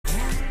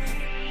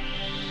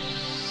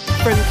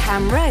From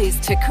Camrose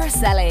to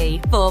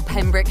Crossley for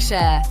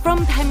Pembrokeshire.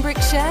 From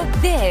Pembrokeshire,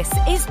 this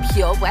is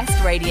Pure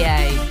West Radio.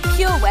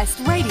 Pure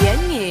West Radio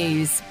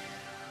News.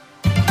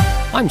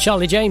 I'm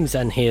Charlie James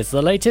and here's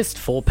the latest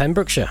for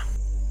Pembrokeshire.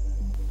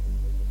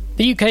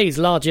 The UK's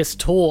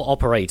largest tour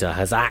operator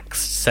has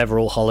axed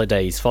several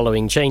holidays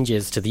following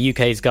changes to the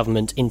UK's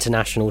government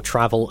international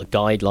travel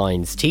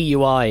guidelines.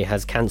 TUI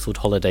has cancelled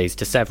holidays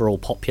to several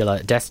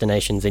popular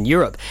destinations in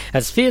Europe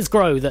as fears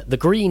grow that the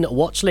green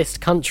watchlist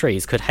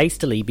countries could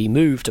hastily be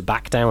moved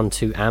back down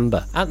to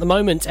amber. At the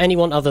moment,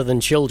 anyone other than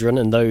children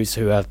and those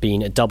who have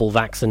been double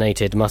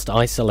vaccinated must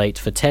isolate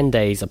for 10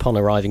 days upon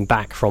arriving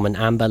back from an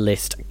amber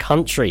list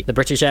country. The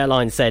British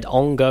Airlines said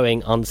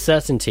ongoing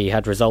uncertainty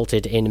had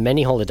resulted in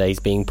many holidays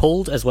being pulled,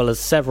 as well as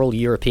several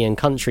European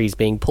countries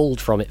being pulled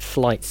from its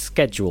flight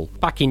schedule.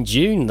 Back in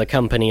June, the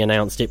company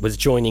announced it was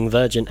joining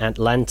Virgin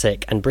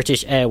Atlantic and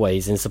British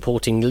Airways in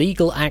supporting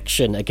legal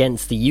action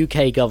against the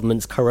UK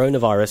government's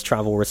coronavirus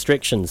travel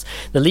restrictions.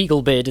 The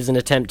legal bid is an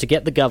attempt to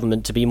get the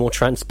government to be more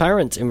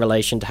transparent in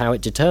relation to how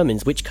it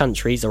determines which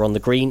countries are on the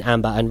green,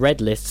 amber and red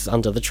lists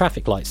under the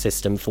traffic light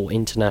system for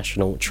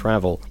international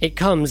travel. It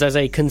comes as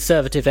a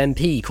Conservative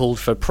MP called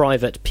for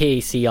private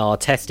PCR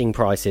testing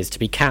prices to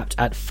be capped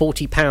at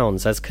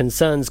 £40 as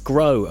concerns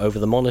grow over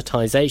the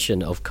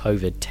monetisation of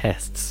COVID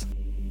tests.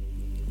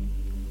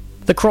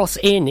 The Cross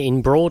Inn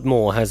in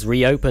Broadmoor has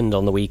reopened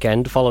on the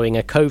weekend following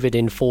a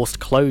COVID-enforced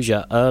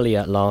closure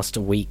earlier last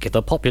week.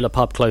 The popular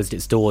pub closed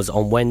its doors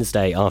on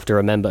Wednesday after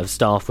a member of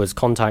staff was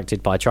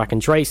contacted by Track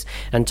and Trace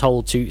and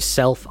told to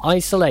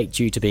self-isolate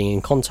due to being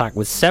in contact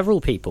with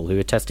several people who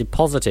had tested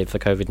positive for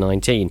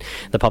COVID-19.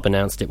 The pub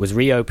announced it was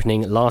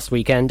reopening last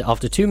weekend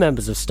after two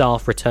members of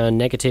staff returned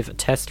negative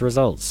test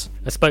results.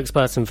 A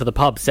spokesperson for the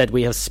pub said,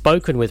 "We have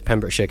spoken with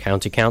Pembrokeshire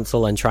County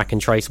Council and Track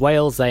and Trace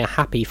Wales. They are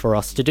happy for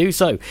us to do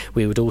so.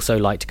 We would also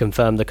like to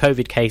confirm the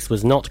COVID case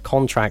was not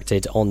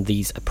contracted on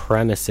these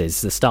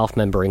premises." The staff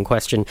member in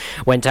question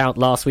went out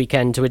last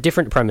weekend to a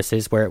different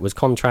premises where it was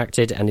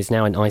contracted and is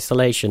now in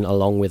isolation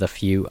along with a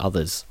few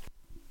others.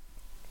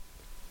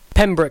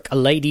 Pembroke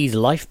Ladies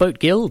Lifeboat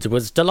Guild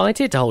was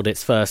delighted to hold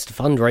its first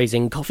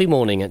fundraising coffee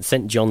morning at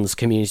St John's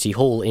Community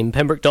Hall in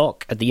Pembroke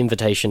Dock at the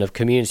invitation of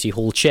Community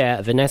Hall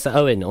Chair Vanessa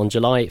Owen on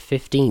July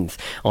 15th.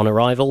 On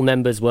arrival,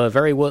 members were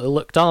very well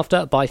looked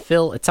after by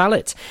Phil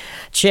Talit.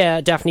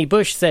 Chair Daphne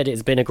Bush said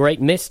it's been a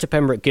great miss to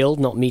Pembroke Guild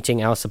not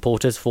meeting our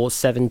supporters for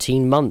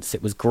 17 months.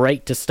 It was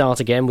great to start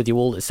again with you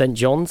all at St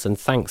John's and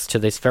thanks to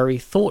this very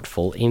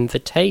thoughtful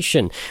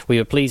invitation. We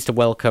were pleased to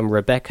welcome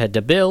Rebecca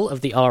DeBill of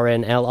the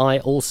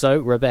RNLI, also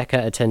Rebecca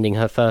attending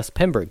her first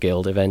Pembroke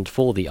Guild event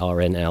for the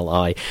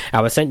RNLI.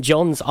 Our St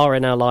John's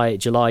RNLI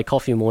July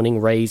coffee morning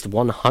raised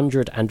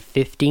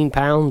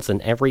 £115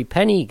 and every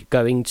penny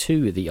going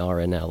to the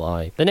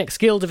RNLI. The next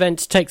Guild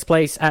event takes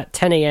place at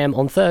 10 a.m.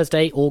 on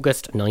Thursday,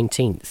 August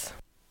 19th.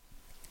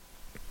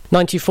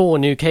 94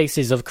 new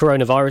cases of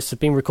coronavirus have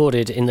been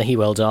recorded in the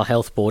Hywel Dda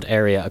Health Board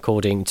area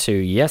according to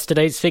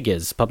yesterday's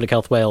figures. Public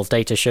Health Wales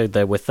data showed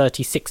there were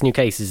 36 new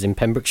cases in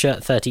Pembrokeshire,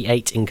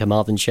 38 in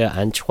Carmarthenshire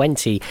and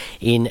 20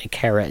 in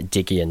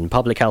Ceredigion.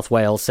 Public Health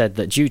Wales said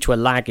that due to a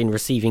lag in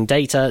receiving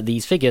data,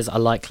 these figures are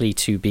likely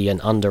to be an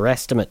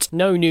underestimate.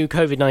 No new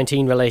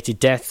COVID-19 related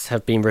deaths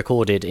have been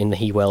recorded in the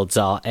Hywel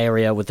Dda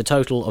area, with a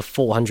total of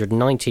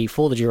 490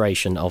 for the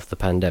duration of the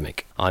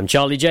pandemic. I'm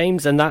Charlie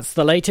James and that's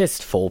the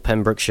latest for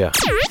Pembrokeshire.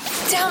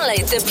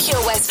 Download the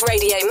Pure West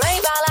Radio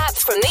mobile app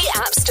from the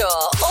App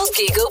Store or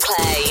Google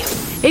Play.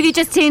 If you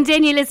just tuned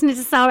in, you're listening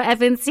to Sara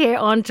Evans here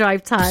on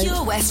Drivetime.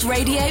 Pure West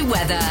Radio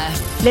weather.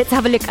 Let's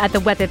have a look at the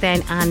weather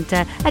then, and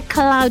a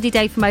cloudy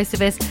day for most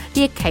of us,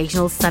 the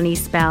occasional sunny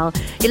spell.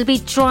 It'll be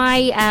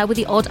dry with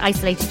the odd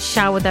isolated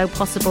shower though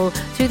possible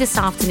through this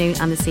afternoon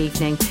and this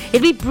evening.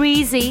 It'll be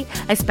breezy,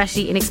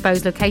 especially in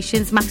exposed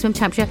locations, maximum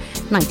temperature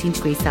 19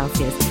 degrees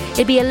Celsius.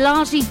 It'll be a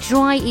largely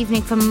dry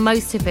evening for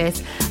most of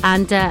us,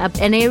 and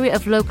an area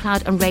of low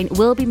cloud and rain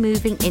will be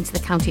moving into the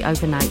county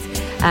overnight.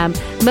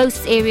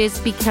 Most areas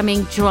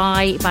becoming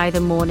dry by the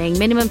morning,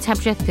 minimum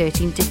temperature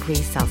 13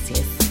 degrees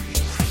Celsius.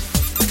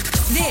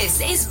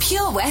 This is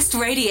Pure West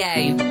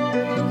Radio.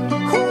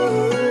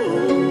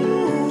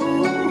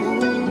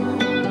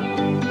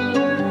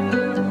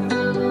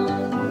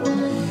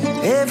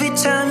 Every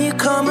time you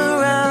come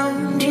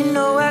around, you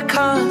know I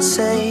can't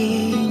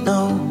say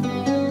no.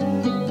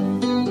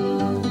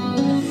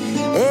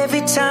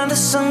 Every time the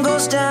sun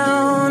goes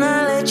down,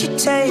 I let you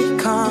take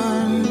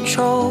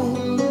control.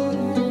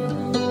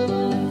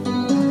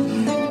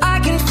 I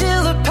can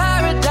feel the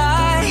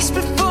paradise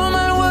before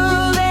my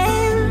world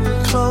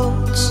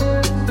implodes.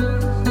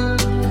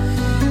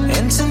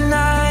 And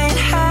tonight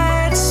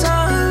had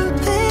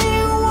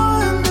something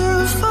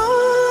wonderful.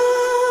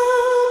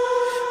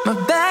 My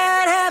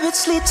bad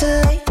habits lead to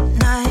late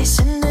nights,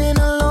 sitting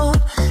alone,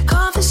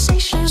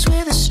 conversations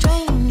with a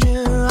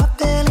stranger I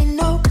barely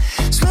know,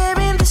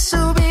 swearing this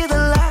will be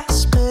the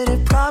last, but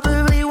it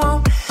probably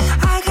won't.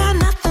 I got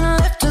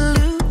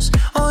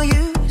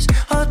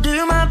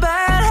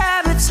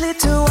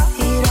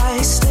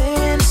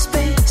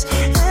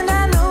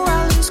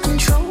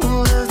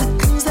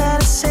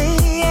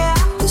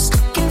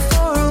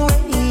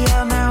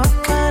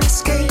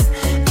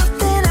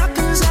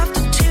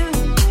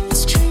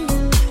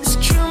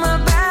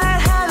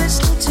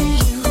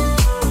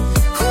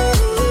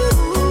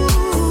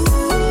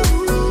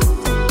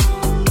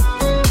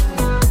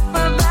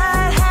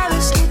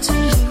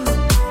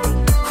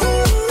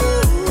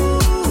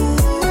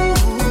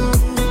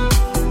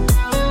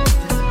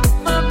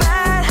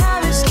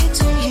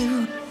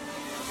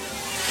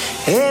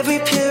every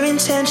pure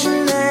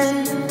intention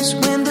ends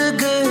when the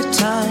good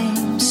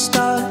times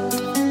start.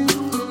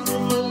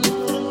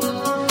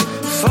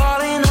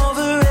 Falling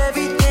over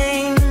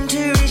everything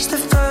to reach the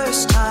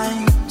first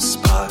time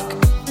spark.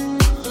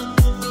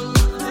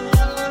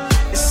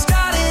 It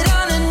started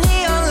under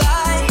neon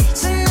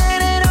lights and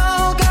then it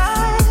all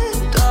got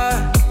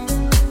dark.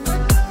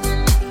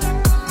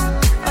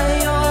 I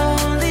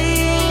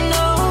only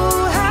know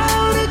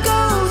how to go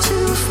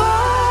too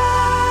far.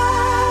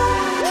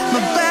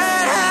 My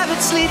bad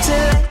habits lead to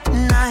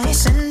late nights,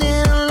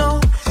 sending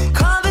alone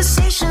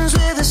conversations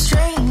with a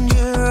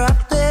stranger I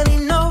barely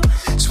know.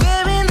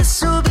 Swearing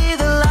this will be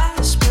the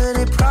last, but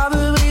it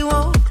probably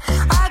won't.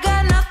 I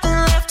got nothing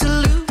left to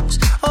lose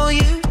or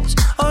use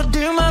or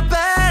do. My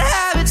bad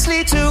habits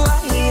lead to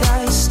white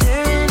eyes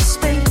staring into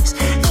space,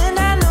 and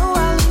I know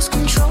I lose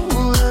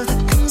control of the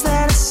things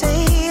that I say.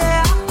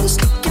 Yeah, I was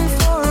looking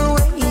for a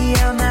way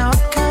out, now I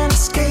can't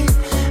escape.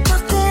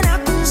 Nothing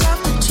happens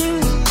after two.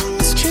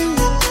 It's true,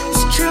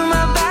 it's true.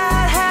 My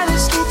bad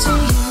habits lead to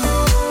you.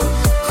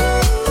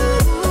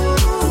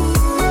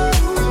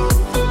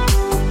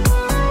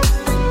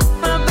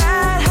 My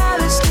bad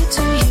habits lead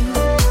to you.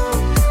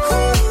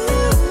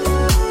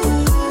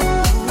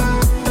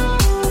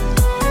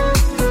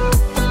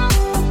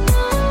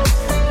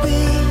 We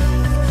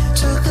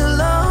took a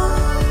long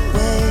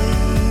way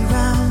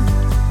round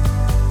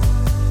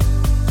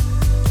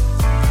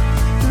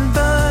and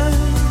burned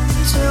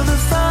till the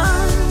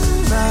fun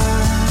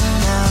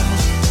ran out.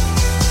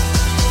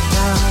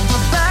 Now my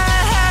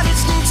bad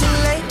habits lead to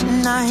late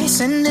nights,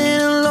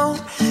 sending alone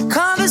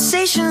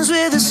conversations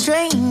with a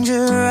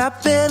stranger I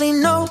barely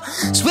know.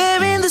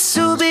 Swearing this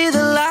will be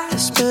the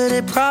last, but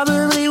it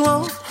probably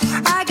won't.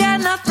 I got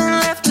nothing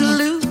left to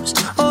lose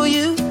or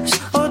use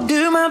or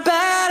do. My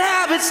bad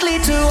habits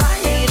lead to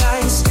white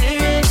eyes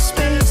staring into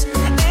space,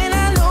 and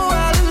I know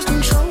I lose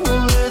control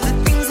of the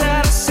things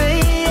that I say.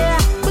 Yeah,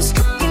 I was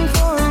looking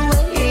for a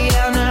way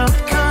out, now I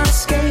can't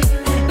escape.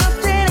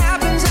 Nothing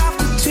happens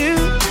after two.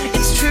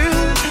 It's true,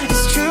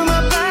 it's true.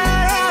 My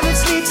bad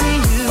habits lead to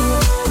you.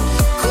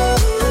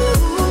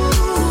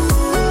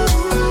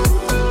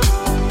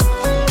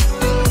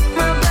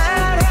 My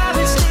bad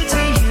habits lead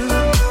to you.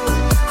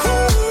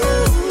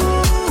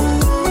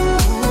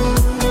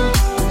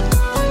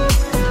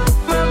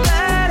 My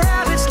bad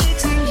habits lead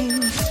to you.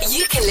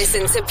 You can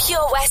listen to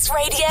Pure West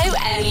Radio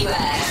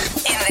anywhere.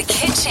 In the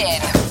kitchen,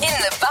 in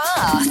the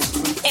bath,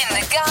 in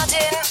the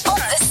garden,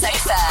 on the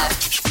sofa,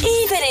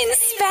 even in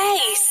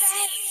space.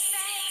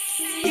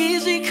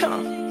 Easy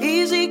come,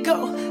 easy go.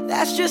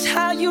 That's just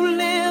how you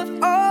live.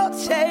 Oh,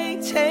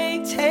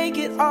 take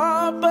it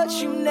all, but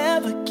you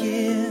never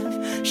give.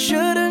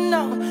 Should've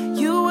known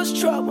you was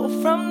trouble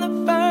from the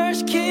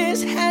first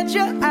kiss. Had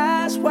your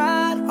eyes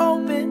wide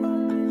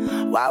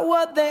open. Why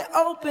were they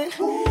open?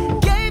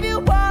 Gave you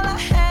all I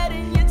had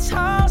and you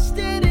tossed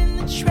it in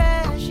the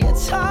trash. You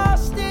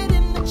tossed it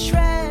in the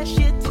trash.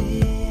 You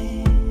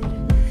did.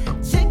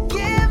 To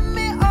give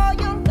me all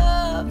your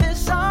love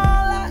is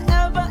all I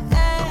ever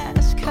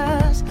ask.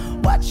 'Cause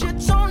what you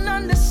don't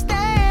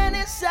understand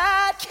is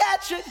I'd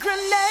catch a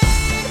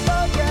grenade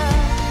for ya.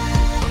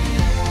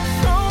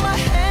 Throw my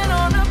hand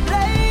on a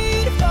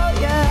blade for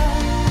ya.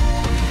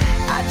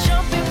 I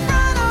jump in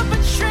front of a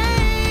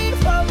train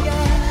for ya.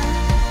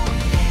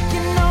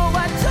 You know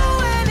I'd do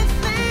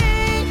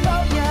anything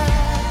for ya.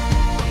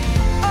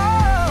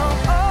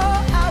 Oh,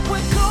 I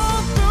would go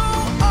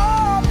through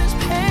all this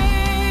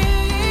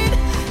pain.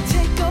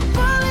 Take a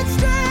bullet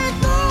straight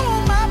through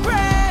my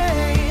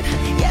brain.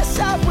 Yes,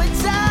 I would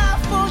die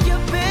for you,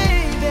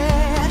 baby.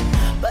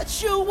 But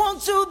you won't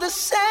do the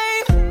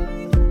same.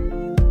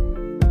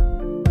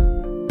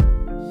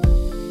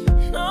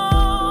 No,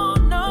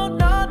 no,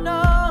 no, no.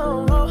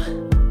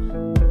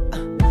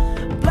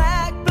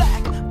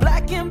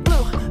 Black and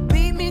blue.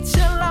 Beat me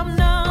till I'm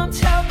numb.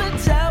 Tell the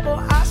devil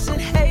I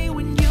said, hey,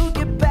 when you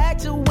get back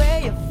to where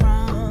you're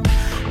from.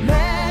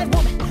 Bad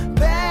woman,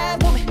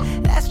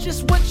 that's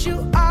just what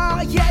you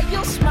are. Yeah,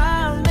 you'll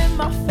smile in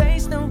my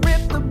face, then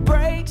rip the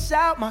brakes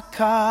out my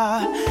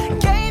car.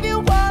 Gave you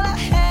all I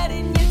had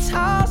and you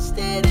tossed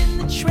it in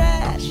the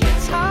trash. You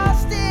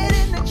tossed it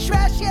in the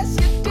trash, yes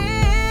you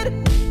did.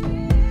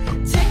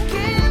 To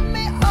give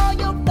me all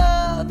your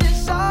love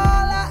is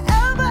all I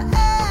ever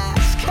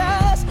ask.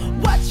 'Cause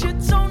what you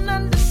don't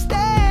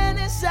understand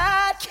is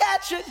I'd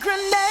catch a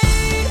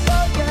grenade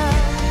for ya.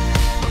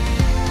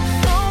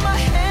 Throw my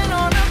hand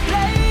on a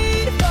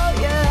blade for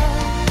ya.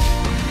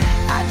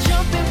 I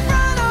jump in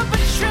front of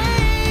a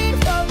train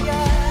for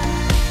ya.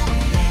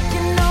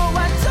 You know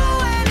I'd do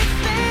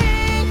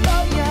anything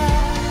for ya.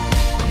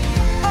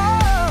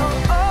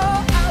 Oh,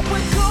 I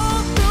would go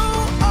through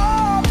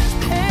all this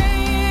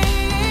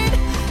pain.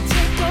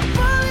 Take a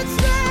bullet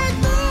straight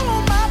through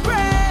my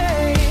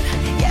brain.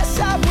 Yes,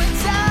 I would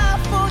die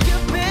for you,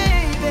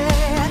 baby.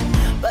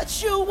 But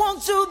you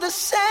won't do the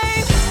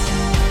same.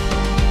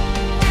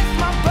 If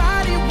my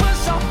body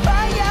was on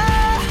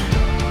fire,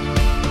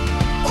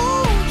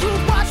 ooh, you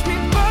watch me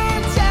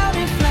burn down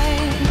in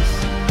flames.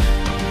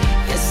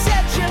 You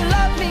said you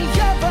love me,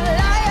 you're a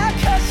liar,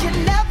 'cause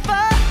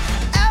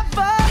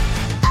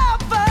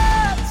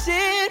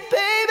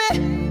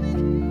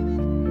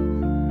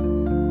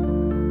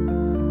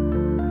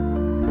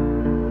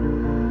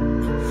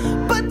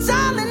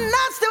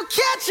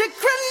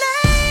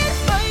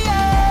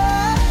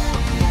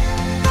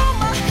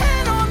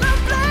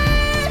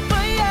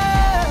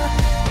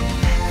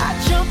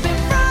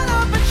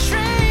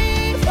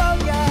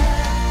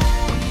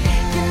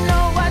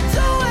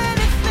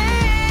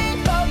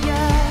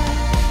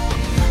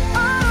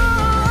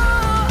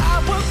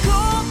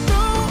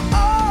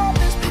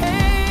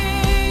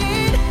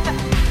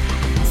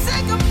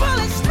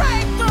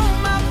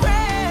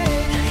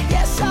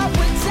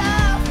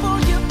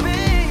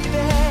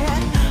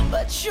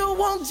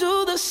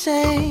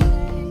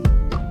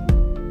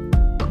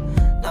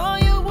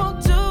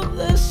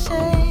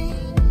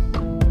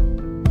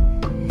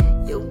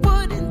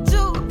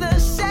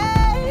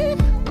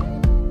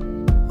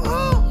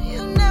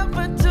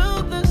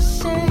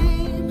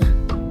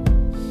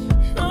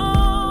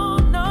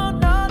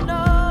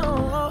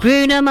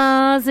Bruno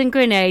Mars and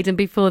Grenade, and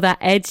before that,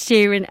 Ed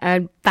Sheeran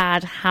and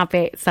Bad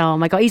Habits. Oh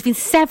my God, he's been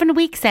 7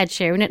 weeks, Ed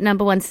Sheeran, at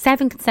number 1,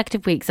 7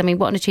 consecutive weeks. I mean,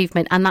 what an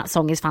achievement. And that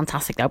song is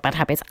fantastic though, Bad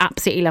Habits.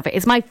 Absolutely love it.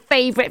 It's my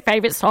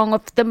favourite song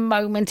of the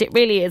moment. It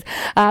really is.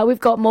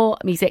 We've got more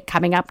music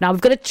coming up now. We've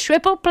got a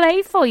triple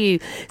play for you.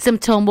 Some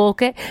Tom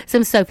Walker,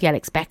 some Sophie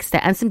Ellis-Bextor,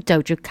 and some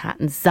Doja Cat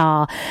and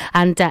Czar.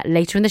 And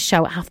later in the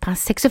show at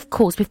 6:30, of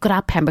course, we've got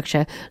our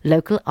Pembrokeshire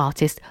Local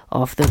Artist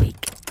of the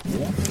Week.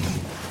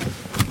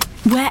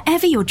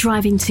 Wherever you're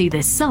driving to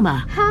this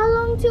summer, how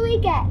long do we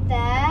get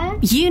there?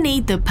 You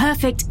need the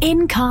perfect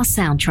in-car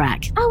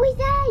soundtrack. Are we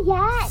there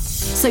yet?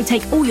 So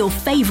take all your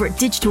favourite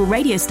digital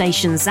radio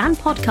stations and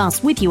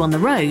podcasts with you on the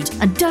road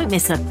and don't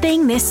miss a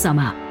thing this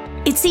summer.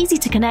 It's easy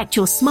to connect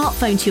your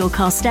smartphone to your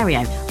car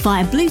stereo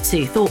via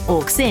Bluetooth or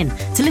aux-in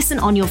to listen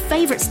on your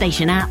favourite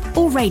station app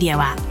or radio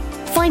app.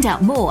 Find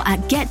out more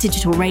at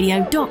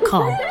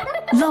getdigitalradio.com.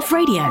 Love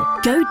radio.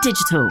 Go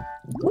digital.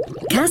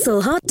 Castle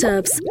Hot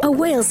Tubs are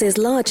Wales's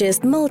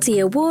largest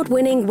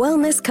multi-award-winning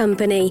wellness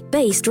company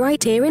based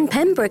right here in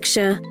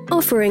Pembrokeshire,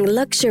 offering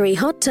luxury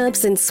hot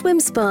tubs and swim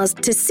spas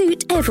to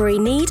suit every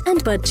need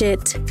and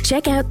budget.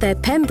 Check out their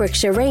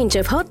Pembrokeshire range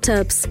of hot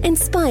tubs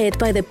inspired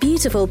by the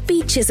beautiful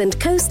beaches and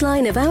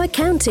coastline of our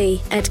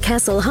county at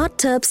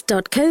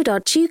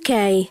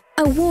castlehottubs.co.uk.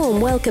 A warm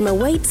welcome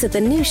awaits at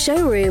the new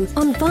showroom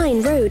on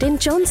Vine Road in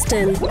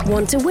Johnston.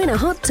 Want to win a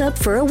hot tub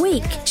for a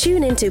week?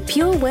 Tune into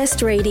Pure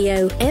West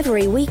Radio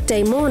every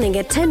weekday morning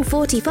at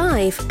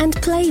 10:45 and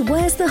play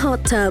Where's the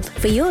Hot Tub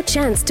for your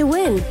chance to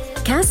win.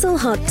 Castle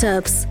Hot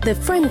Tubs, the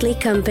friendly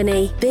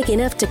company, big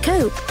enough to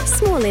cope,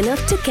 small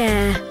enough to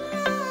care.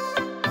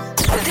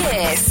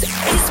 This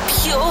is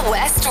Pure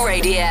West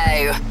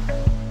Radio.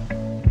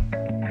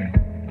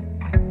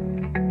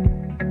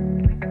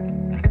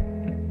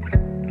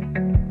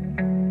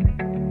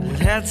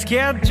 Let's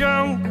get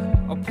drunk.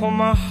 I'll pour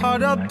my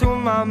heart up through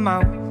my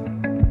mouth.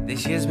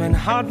 This year's been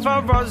hard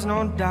for us,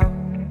 no doubt.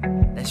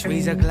 Let's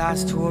raise a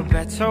glass to a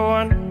better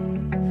one.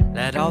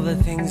 Let all the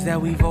things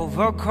that we've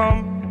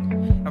overcome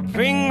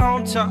bring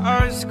home to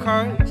us,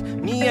 'cause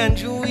me and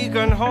you, we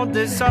can hold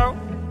this out.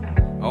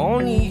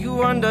 Only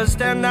you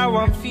understand how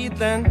I'm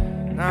feeling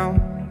now,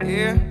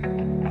 yeah.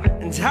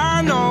 And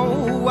I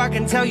know I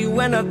can tell you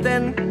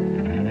anything.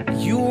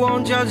 You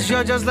won't judge,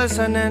 you're just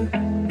listening,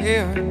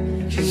 yeah.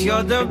 'Cause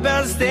you're the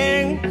best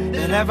thing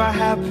that ever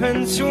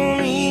happened to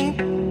me.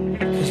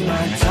 'Cause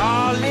my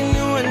darling,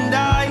 you and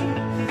I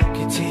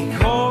could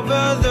take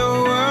over the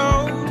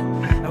world,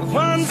 and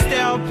one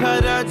step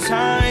at a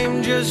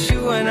time, just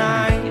you and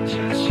I.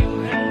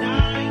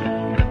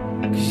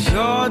 'Cause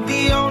you're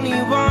the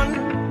only one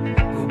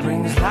who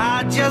brings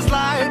light just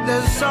like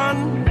the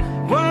sun.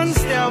 One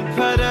step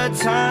at a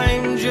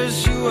time,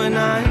 just you and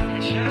I.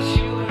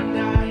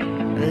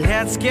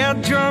 Let's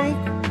get drunk,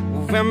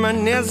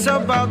 reminisce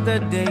about the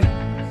days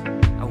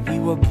we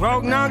were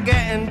broke, not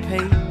getting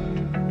paid,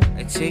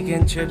 like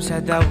taking trips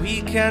at the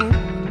weekend,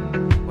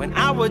 when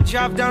I would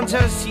drive down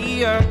to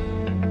see her,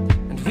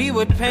 and we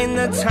would paint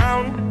the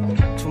town.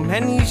 Too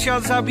many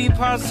shots I'd be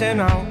passing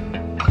out,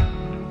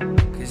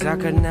 'cause I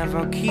could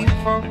never keep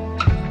up.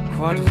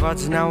 Quad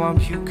words, now I'm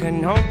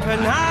puking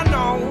open. I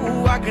know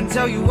I can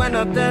tell you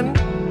anything.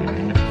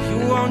 You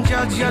won't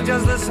judge, you're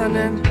just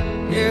listening,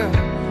 yeah.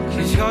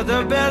 'Cause you're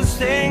the best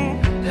thing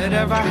that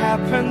ever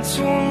happened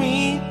to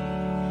me.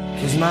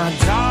 'Cause my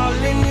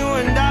darling, you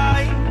and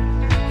I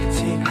can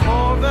take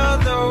over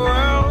the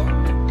world,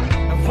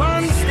 and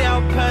one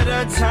step at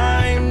a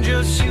time,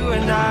 just you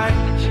and I.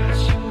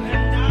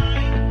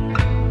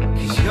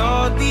 'Cause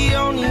you're the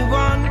only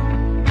one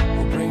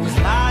who brings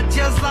light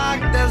just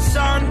like the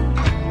sun.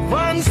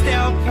 One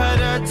step at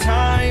a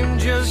time,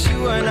 just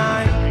you and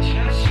I.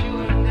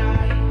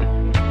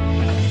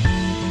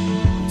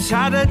 I'm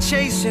tired of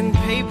chasing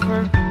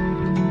paper,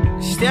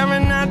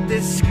 staring at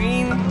this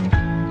screen,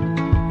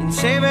 and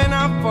saving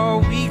up for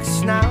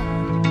weeks now,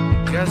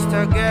 just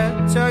to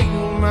get to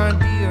you, my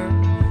dear.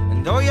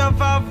 And though you're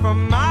far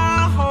from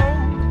my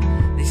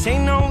home, this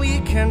ain't no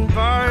weekend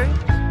bar.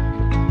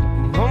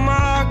 And though my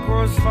heart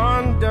grows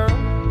fonder,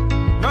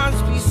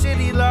 must be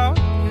city love.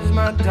 'Cause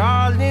my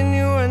darling,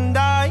 you and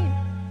I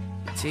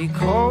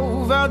take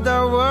over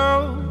the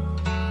world,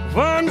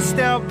 one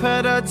step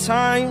at a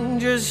time,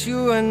 just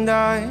you and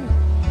I.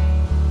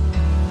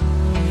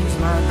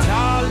 My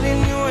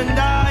darling, you and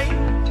I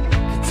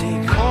can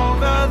take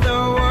over the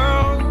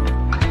world,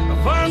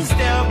 one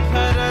step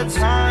at a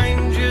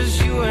time,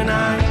 just you and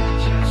I.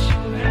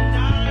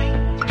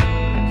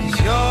 'Cause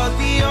you're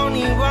the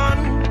only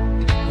one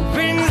who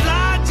brings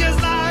light just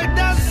like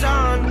the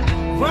sun,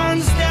 one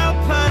step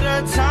at a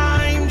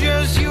time,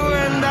 just you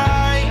and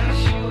I.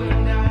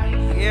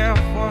 Yeah,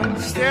 one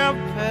step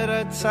at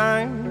a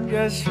time,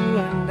 just you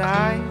and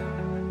I.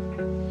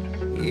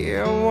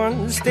 Yeah,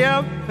 one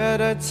step at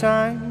a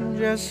time,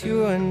 just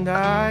you and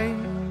I.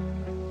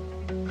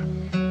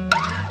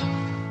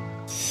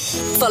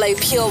 Follow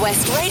Pure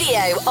West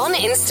Radio on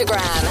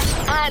Instagram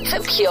at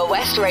Pure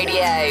West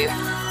Radio.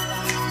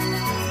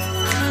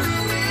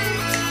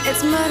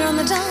 It's murder on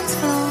the dance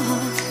floor.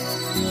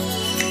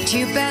 But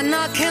you better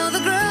not kill the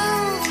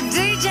groove,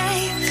 DJ.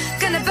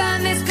 Gonna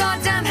burn this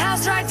goddamn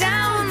house right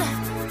down.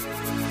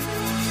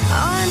 Oh,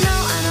 I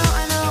know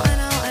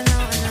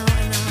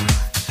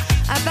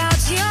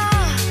about your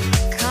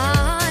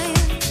kind.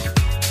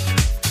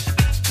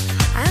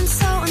 And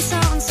so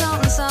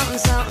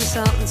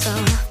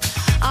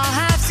I'll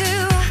have to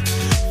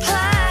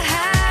play.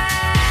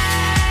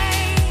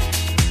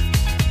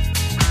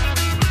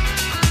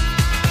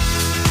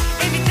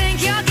 If you think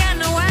you're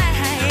getting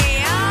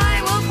away,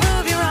 I will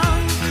prove you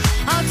wrong.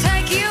 I'll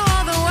take you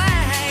all the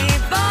way.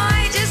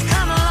 Boy, just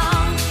come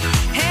along.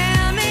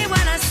 Hear me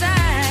when I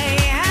say,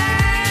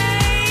 hey.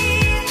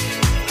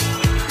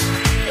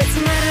 It's a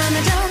murder on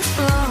the dance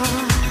floor,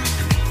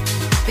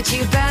 but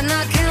you better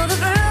not kill the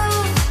groove.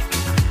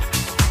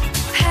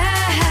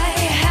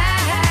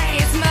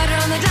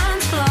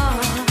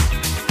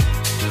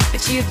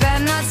 You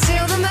better not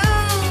steal the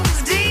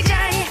moves, DJ.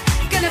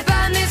 Gonna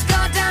burn this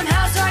goddamn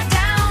house right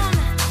down.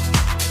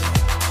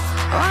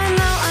 Oh, I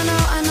know.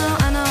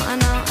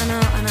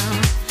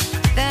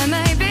 There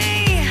may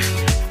be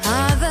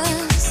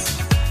others.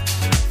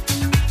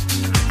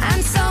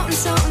 And so.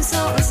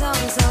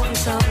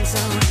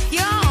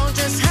 You'll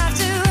just have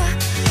to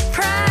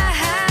pray.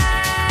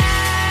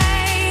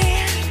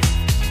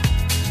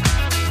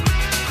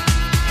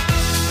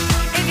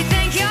 If you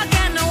think you're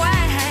getting away,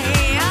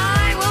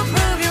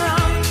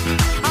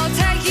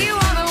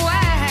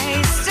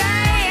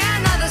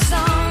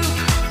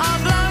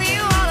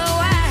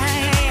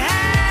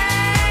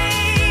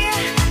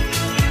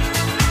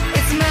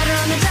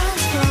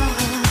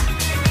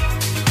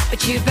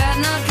 you better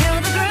not kill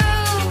the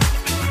groove.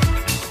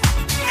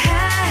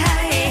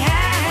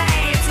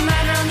 Hey, it's a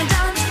murder on the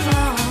dance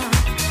floor.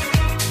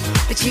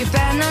 But you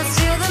better not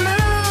steal the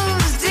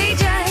moves,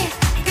 DJ.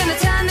 Gonna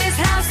turn this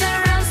house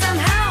around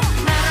somehow.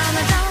 Murder on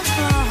the dance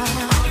floor.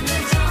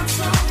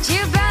 But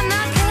you better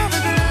not kill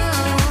the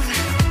groove.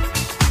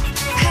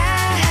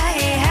 Hey,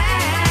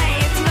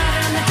 it's a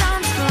murder on the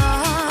dance floor.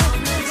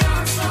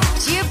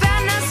 But you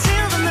better not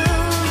steal the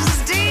moves,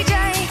 DJ.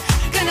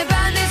 Gonna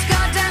burn this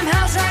goddamn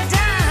house right down.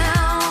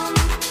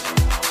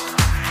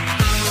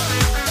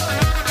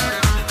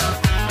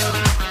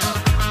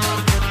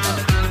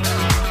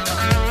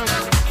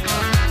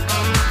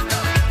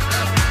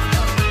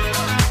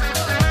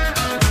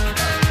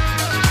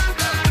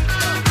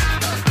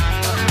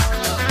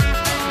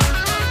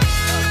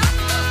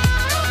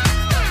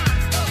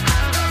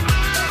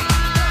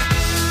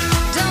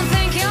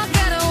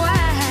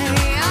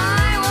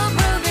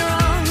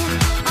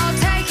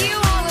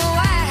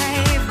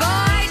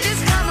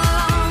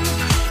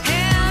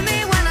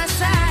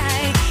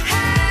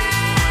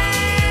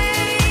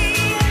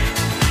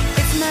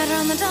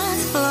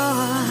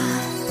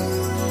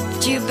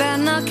 You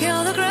better not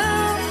kill the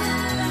groove.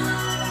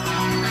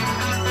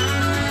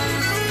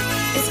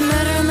 It's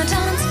murder on the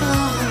dance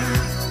floor.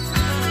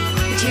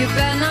 But you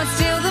better not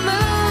steal the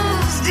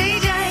moves,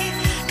 DJ.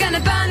 Gonna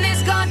burn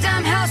this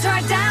goddamn house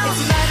right down.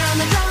 It's murder on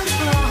the dance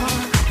floor.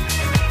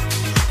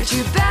 But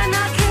you better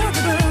not kill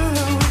the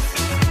groove.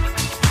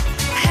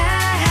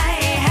 Hey,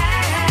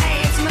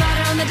 it's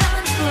murder on the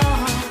dance floor.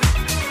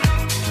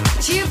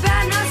 But you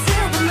better not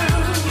steal the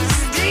moves,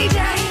 DJ.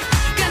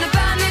 Gonna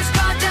burn this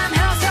goddamn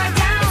house right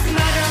down.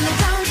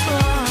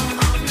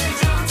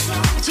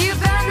 You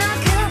better not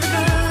kill the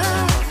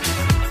groove.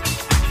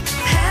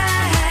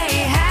 Hey,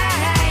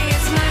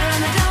 it's murder on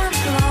the dance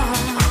floor.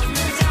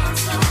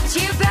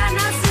 You better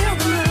not steal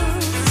the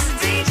moves,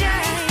 DJ.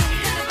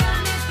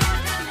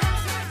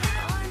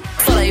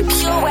 Follow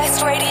Pure West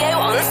Radio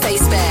on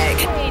Facebook.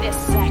 Wait a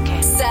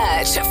second.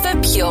 Search for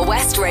Pure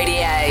West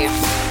Radio.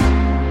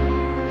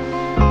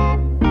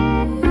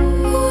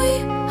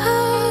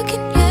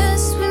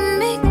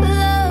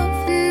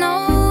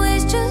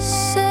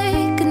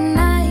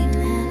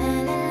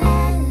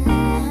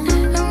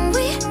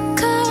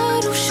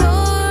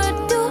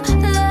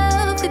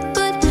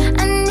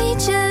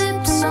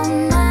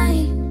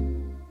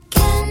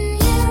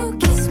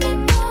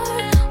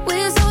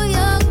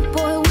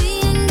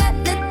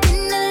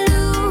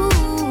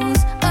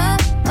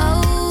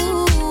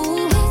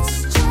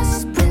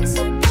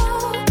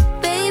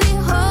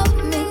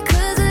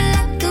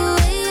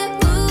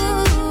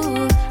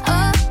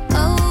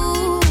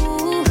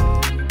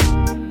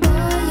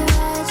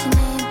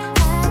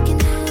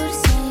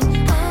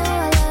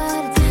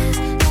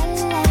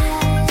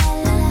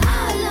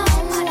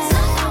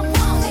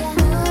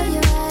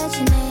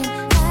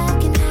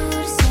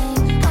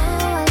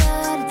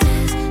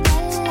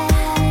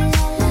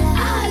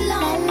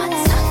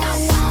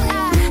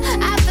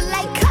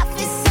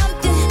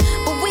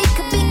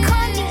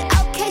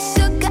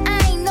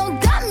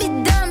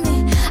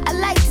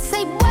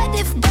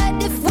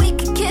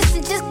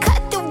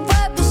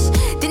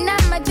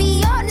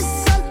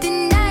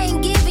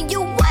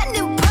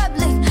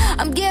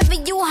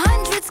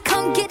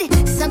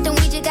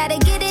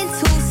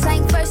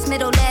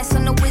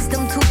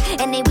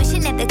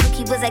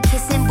 was a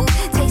kissing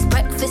booth. Taste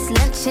breakfast,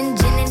 lunch, and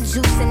gin and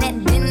juice. And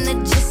at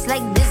dinner, just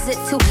like visit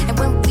too. And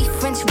when we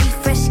French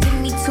refresh, give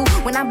me two.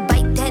 When I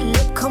bite that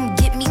lip, come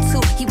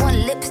He want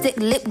lipstick,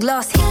 lip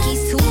gloss,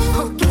 hickeys too.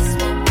 Guess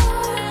what?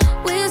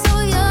 We're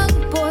so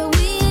young, boy,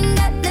 we ain't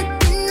got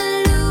nothing to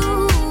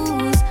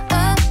lose.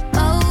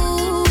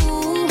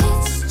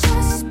 It's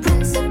just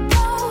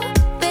principle.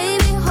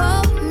 Baby,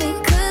 hold me,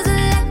 'cause I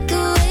like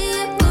the way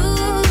you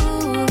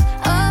move.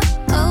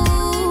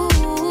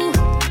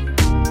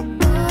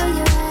 Boy,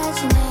 you write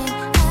your name,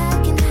 I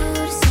can do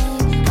the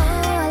same. Oh,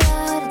 I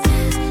love the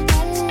taste. La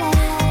la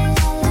la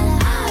la la.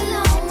 All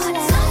on my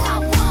tongue, I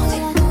want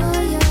it.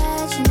 Boy, you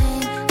write your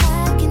name,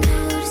 I can do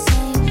the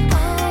same.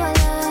 Oh, I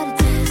love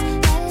the taste.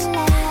 La la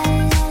la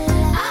la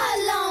la.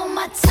 All on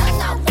my tongue,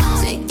 I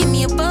want it. Give me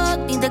a buck,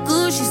 need the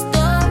Gucci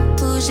store.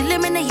 Push your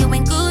limit, now you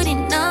ain't good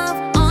enough.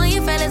 All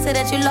your fellas say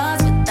that you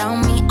lost without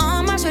me.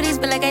 All my shorties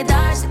feel like I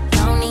dodged the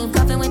county.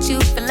 Cuffing with you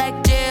feel like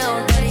jail,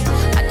 buddy.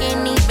 I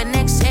can't even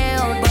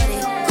exhale, buddy.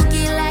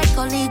 Cookie like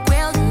holy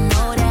grail, you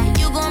know that.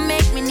 You gon'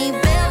 make me need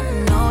bail, you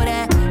know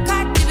that.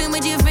 Caught dipping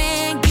with your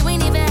friend, you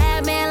ain't even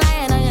had man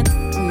lying on you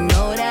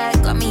know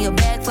that. Got me a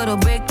bag for the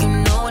brick, you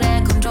know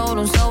that. Control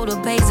them soda,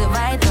 pays it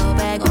right though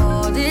back.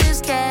 All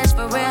this cash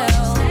for real.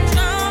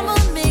 I'ma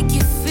make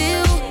you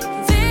feel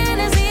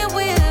fantasy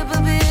with a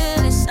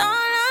bill. It's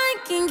all I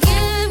can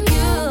give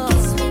you.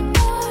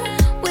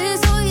 We're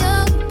so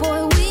young, boy,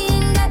 we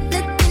ain't got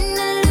nothing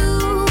to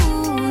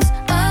lose.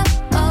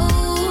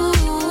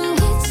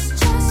 It's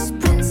just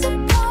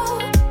principle.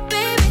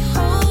 Baby,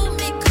 hold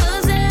me,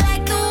 'cause I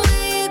like the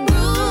way you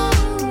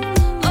groove.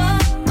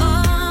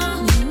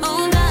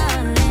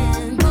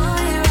 Darling,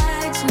 boy, you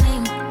write your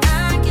name,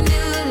 I can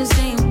do the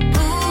same.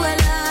 Ooh, I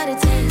love the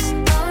taste.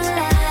 Oh,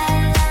 la la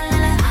la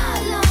la.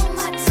 All on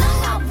my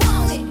tongue, I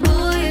want it.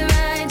 Boy, you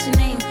write your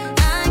name,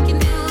 I can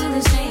do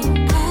the same.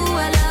 Ooh,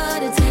 I love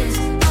the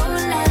taste. Oh,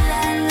 la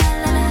la la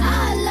la.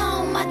 All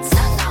on my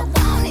tongue, I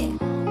want it.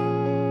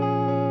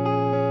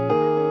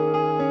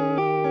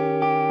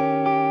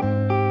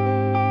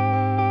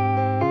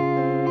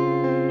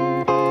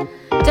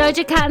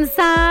 Doja Cat and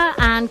Sara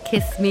and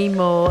Kiss Me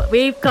More.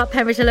 We've got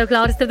Pembrokeshire Local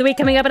Artist of the Week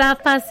coming up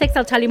at 6:30.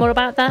 I'll tell you more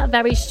about that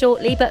very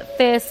shortly. But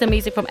first, some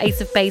music from Ace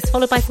of Base,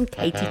 followed by some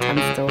Katie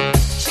Tunstall.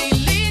 She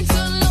leads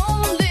a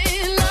lonely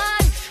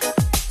life.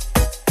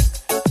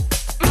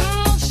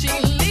 She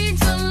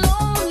leads a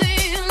lonely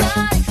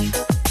life.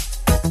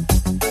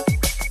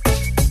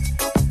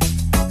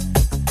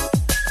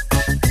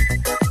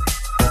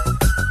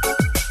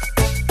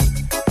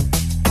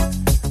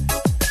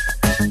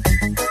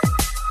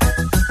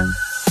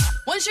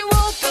 When she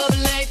woke up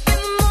late in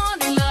the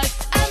morning light,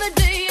 and the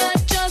day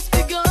had just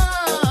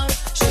begun,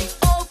 she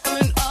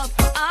opened up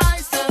her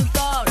eyes and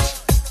thought,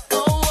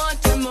 oh, what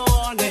a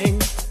morning.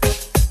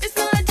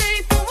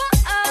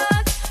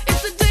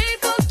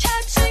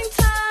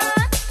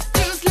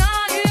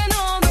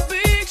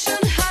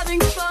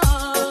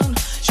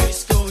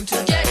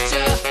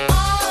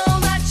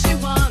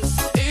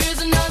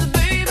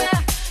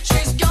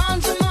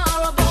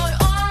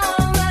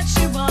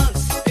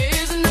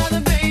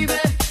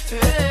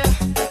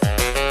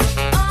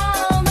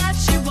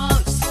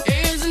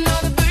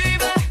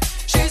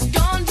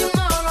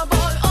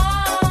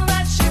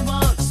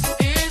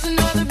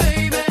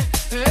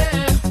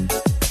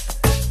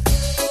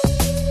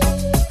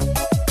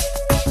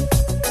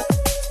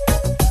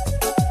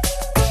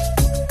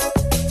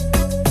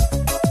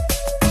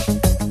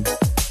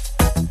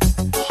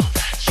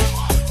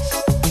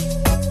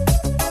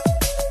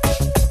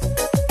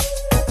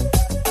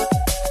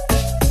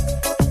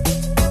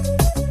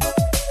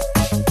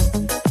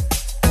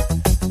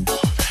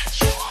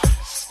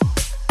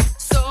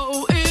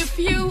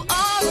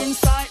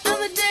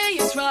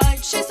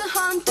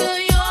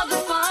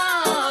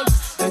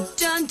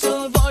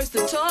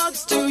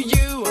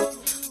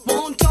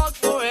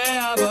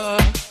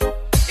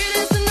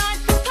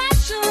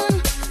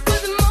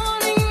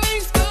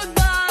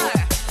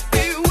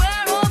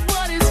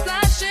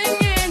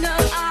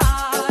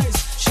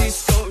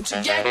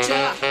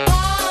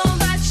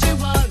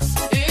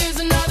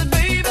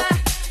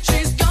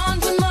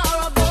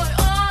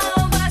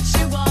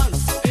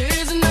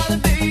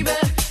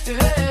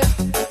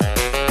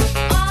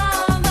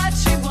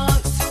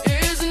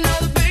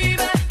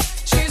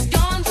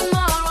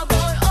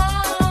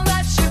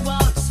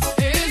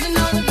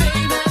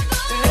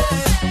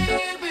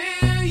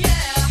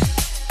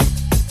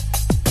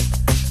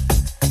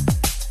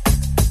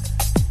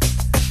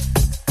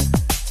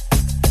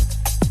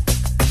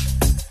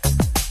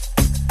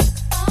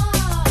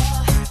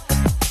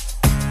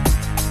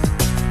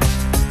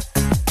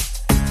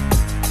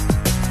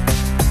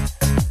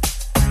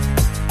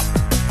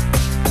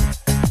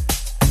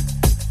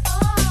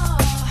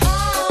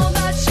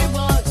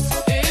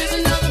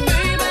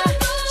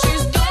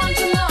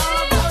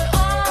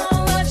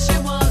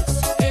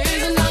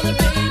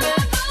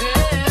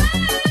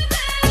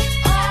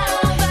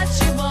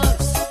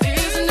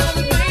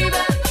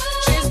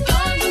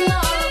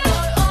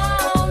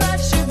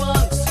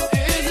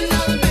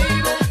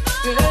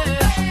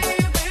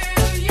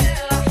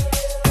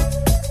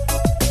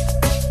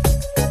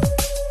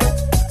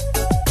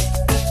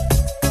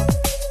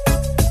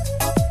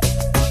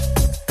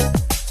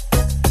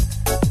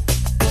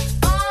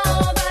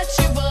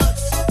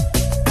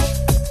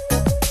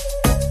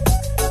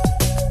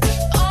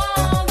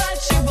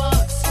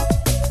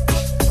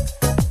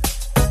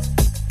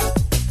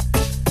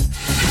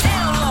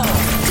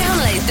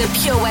 the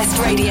Pure West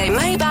Radio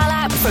mobile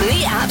app from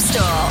the App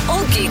Store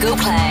or Google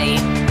Play.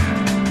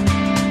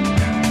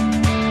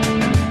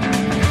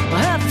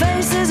 Her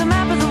face is a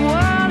map of the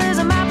world, is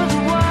a map of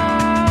the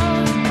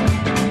world.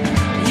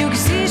 You can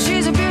see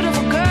she's a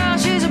beautiful girl,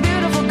 she's a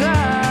beautiful girl.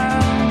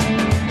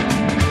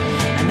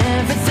 And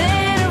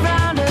everything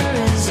around her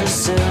is a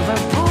silver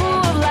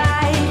pool of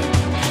light.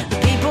 The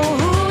people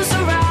who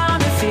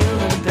surround her feel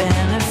the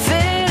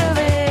benefit of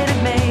it,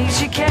 it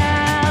makes you count.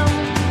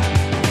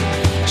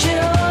 She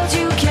holds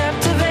you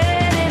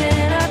captivated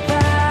in her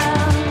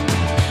palm.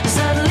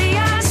 Suddenly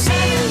I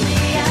see,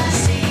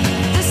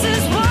 this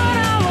is what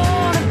I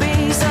wanna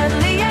be.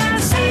 Suddenly I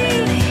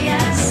see,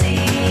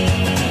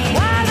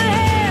 why the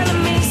hell it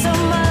means so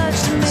much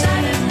to me.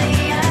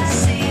 Suddenly I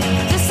see,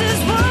 this is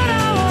what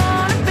I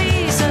wanna be.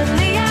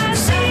 Suddenly I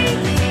see,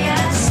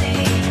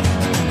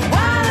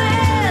 why the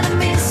hell it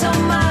means so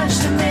much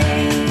to me.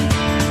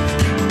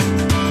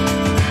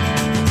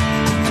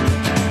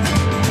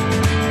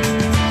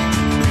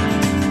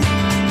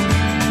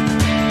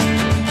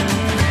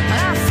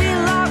 I feel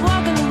like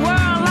walking the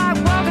world, like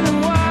walking the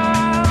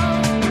world.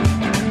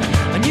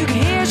 And you can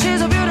hear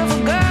she's a beautiful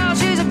girl,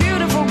 she's a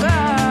beautiful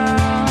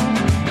girl.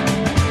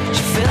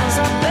 She fills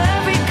up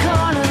every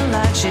corner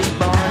like she's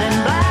born in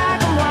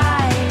black and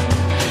white.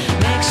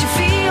 Makes you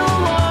feel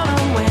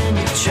warmer when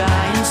you're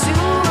trying to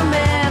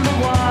remember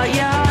what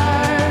you're.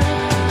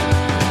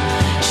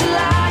 She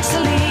likes to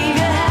leave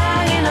you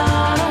hanging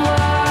on a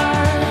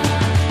word.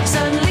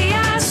 Suddenly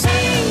I see,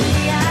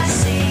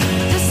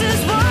 this is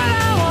what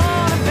I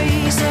wanna be.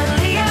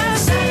 Suddenly I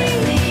see,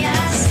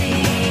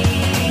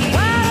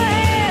 why the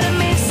hell it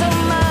means so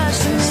much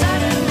to me.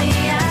 Suddenly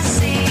I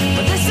see,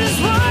 but this is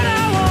what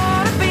I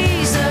wanna be.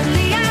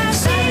 Suddenly I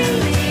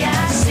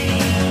see,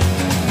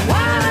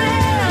 why the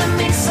hell it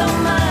means so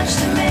much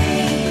to me.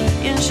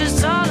 And she's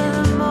taller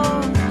than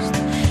most,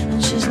 and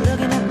she's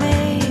looking at me.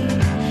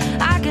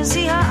 I can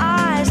see her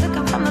eyes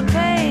looking from the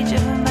page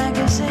of a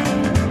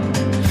magazine.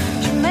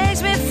 She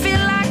makes me feel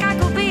like I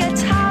could be a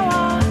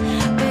tower,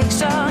 big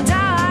strong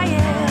tower,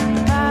 yeah.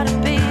 The power to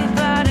be, the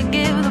power to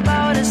give, the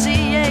power to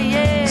see, yeah,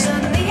 yeah.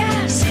 Suddenly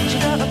I see, she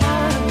got the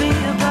power to be,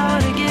 the power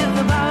to give,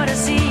 the power to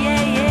see,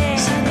 yeah, yeah.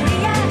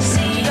 Suddenly I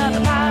see, she got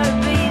the power to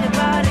be, the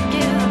power to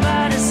give, the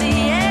power to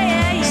see, yeah,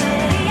 yeah, yeah.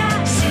 Suddenly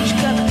I see, she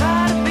got the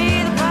power to be,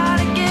 the power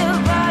to give,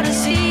 the power to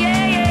see,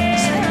 yeah, yeah.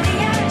 Suddenly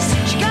I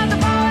see, she got the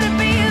power to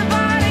be, the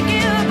power to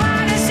give, the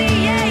power to see,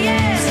 yeah,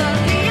 yeah.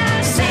 Suddenly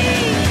I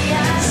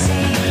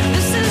see,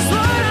 this is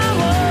what I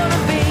wanna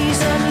be.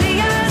 Suddenly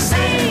I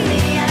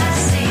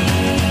see,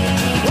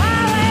 why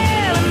the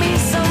hell it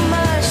means so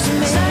much to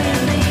me.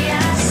 Suddenly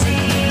I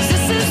see,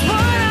 this is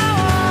what I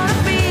wanna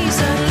be.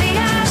 Suddenly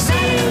I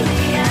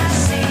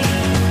see,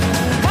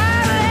 why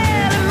the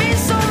hell it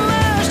means so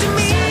much to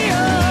me. Oh,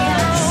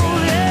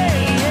 yeah,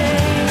 yeah.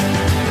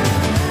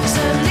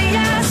 Suddenly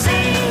I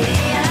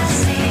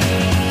see,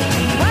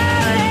 why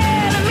the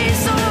hell it means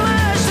so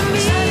much to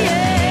me.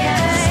 Yeah,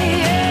 yeah.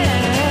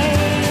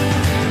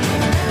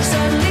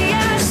 Suddenly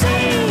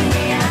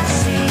I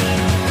see,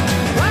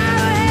 why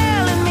the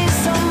hell it means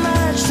so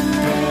much to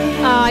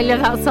me. Oh, I love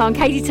that song.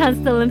 Katie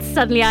Tunstall and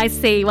Suddenly I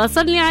See. Well,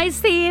 Suddenly I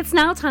See, it's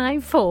now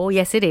time for,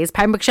 yes it is,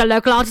 Pembrokeshire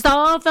Local Artist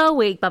of the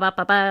Week.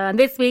 Ba-ba-ba-ba. And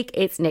this week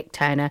it's Nick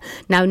Turner.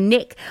 Now,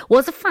 Nick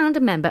was a founder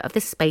member of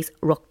the space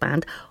rock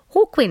band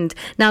Hawkwind.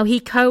 Now,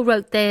 he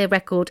co-wrote their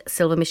record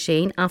Silver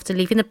Machine. After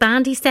leaving the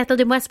band, he settled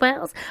in West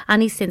Wales,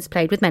 and he's since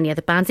played with many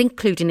other bands,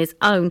 including his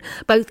own,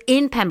 both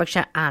in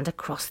Pembrokeshire and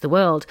across the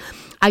world.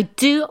 I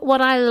Do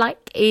What I Like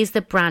is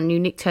the brand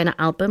new Nick Turner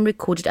album,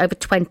 recorded over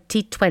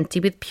 2020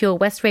 with Pure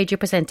West radio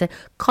presenter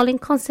Colin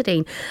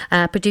Considine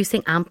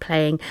producing and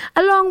playing,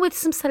 along with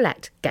some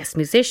select guest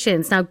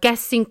musicians. Now,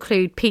 guests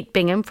include Pete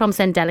Bingham from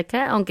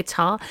Sendelica on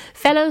guitar,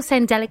 fellow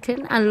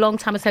Sendelican and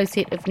long-time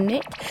associate of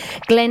Nick,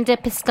 Glenda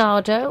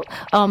Pescado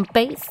on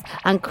bass,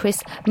 and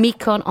Chris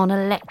Meekon on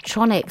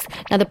electronics.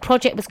 Now, the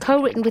project was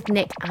co-written with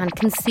Nick and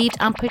conceived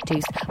and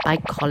produced by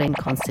Colin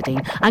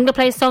Considine. I'm going to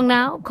play a song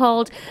now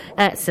called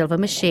Silver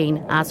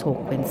Machine as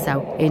Hawkwind,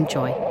 so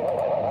enjoy.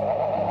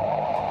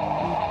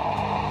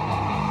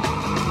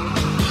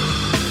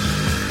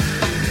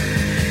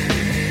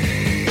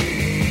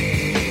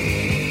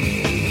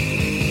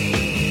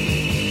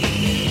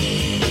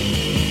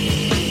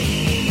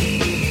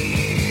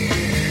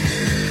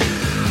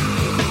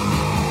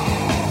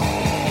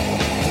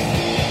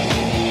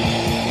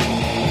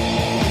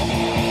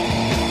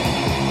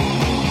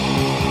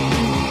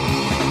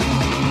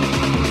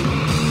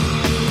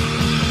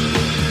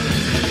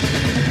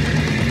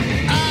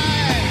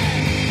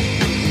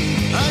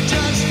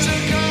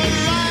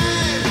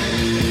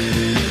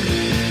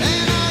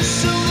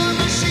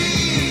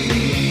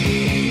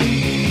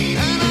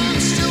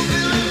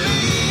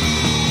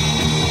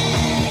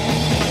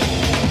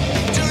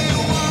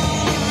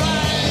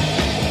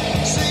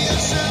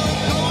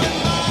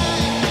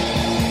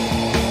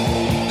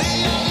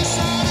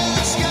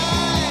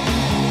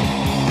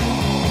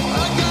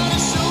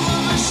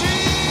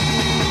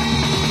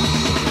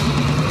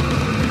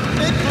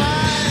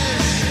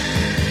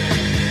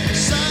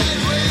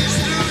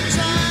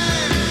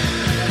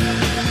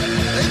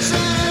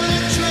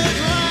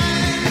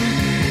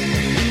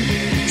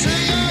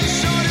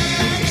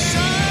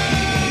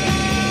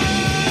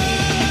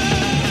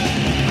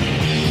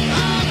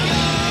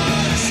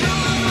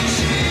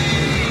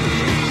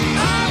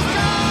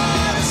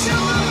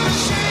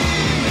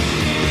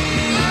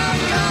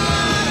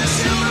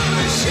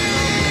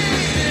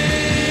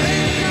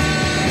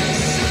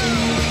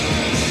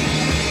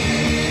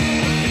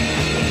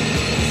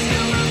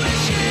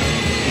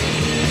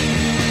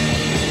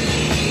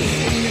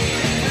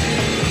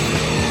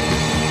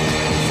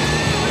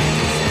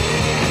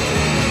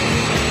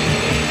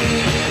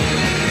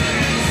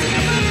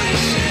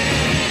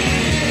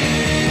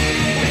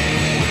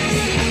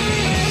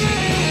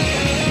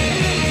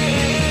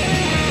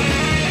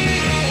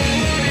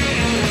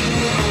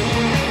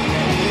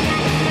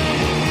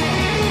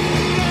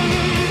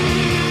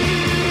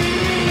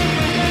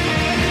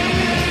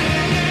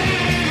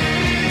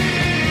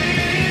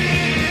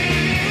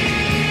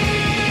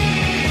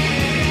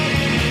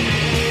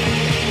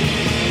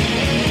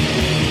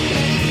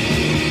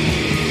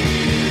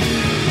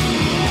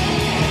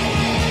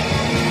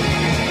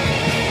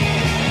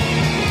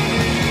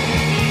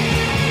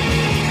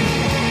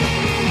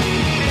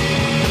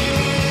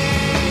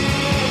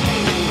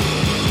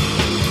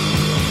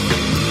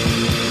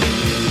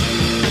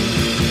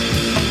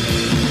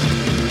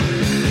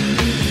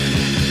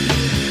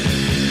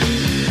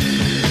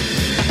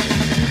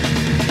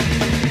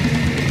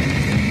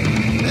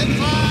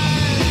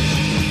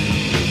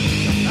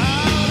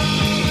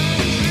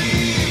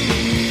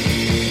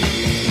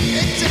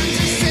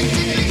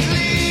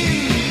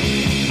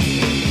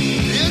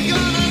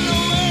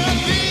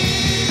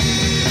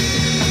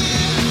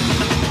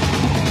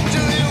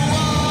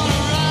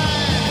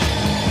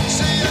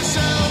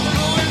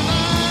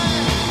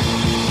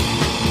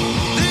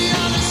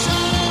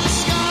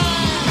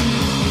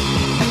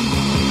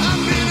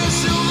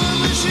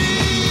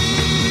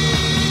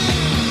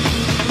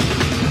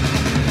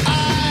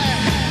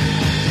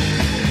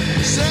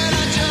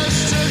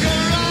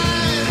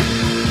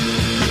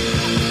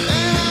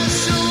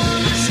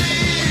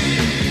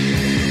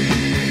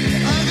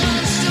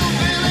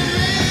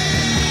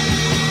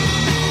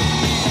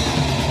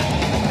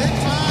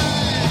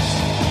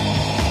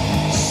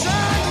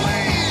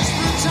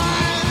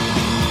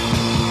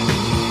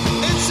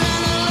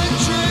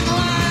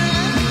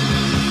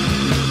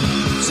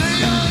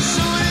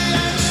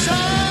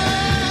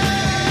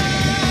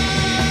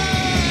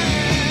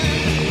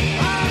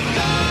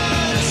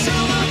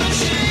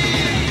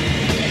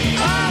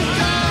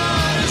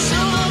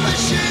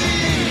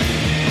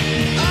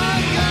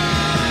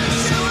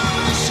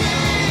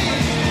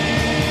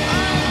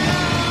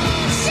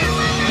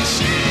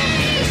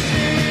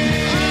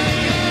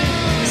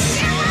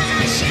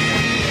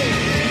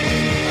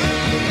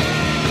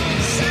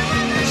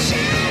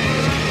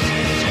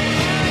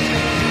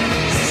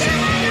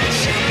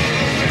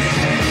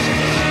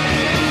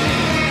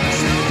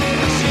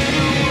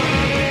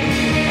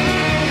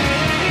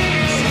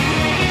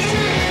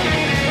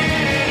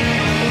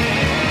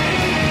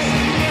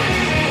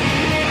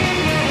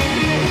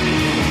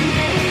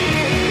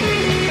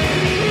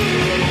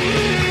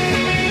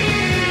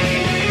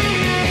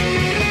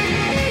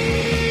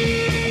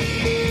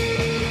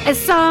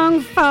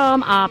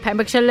 from our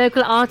Pembrokeshire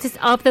Local Artist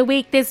of the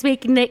Week this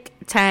week, Nick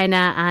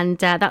Turner, and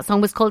that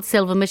song was called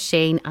Silver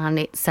Machine, and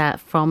it's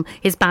from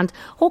his band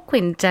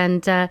Hawkwind.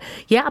 And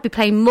yeah, I'll be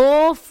playing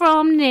more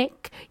from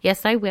Nick,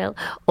 yes I will,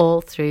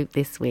 all through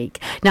this week.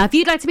 Now, if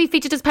you'd like to be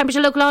featured as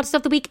Pembrokeshire Local Artist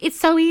of the Week, it's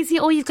so easy.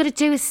 All you've got to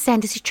do is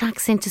send us your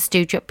tracks into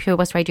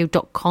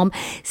studio@purewestradio.com.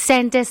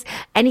 Send us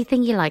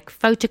anything you like,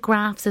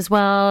 photographs as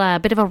well, a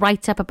bit of a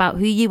write-up about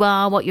who you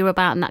are, what you're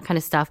about, and that kind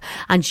of stuff,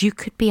 and you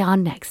could be our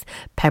next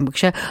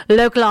Pembrokeshire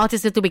Local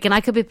Artist of the Week, and I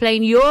could be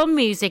playing your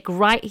music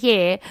right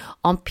here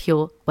on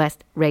Pure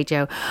West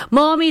Radio.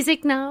 More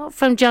music now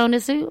from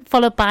Jonas,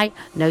 followed by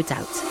No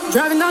Doubt.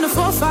 Driving down the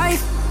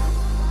 4-5,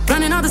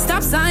 running all the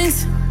stop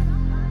signs.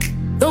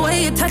 The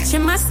way you're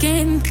touching my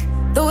skin,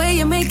 the way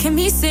you're making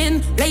me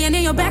sin, laying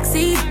in your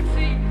backseat.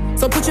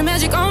 So put your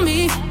magic on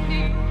me.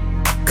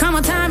 Come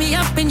on, tie me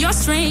up in your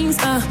strings.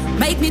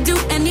 Make me do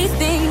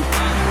anything.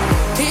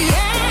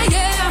 Yeah,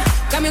 yeah.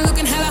 Got me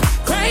looking hella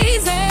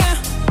crazy.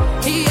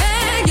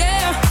 Yeah,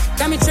 yeah.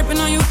 Got me tripping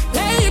on you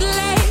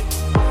lately.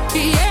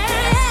 Yeah.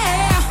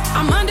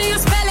 I'm under your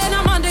spell and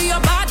I'm under your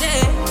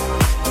body.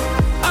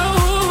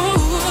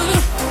 Oh,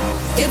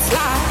 it's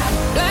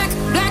like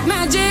black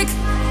magic.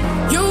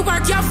 You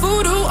work your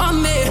voodoo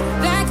on me.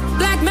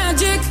 Black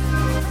magic.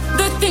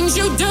 The things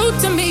you do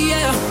to me,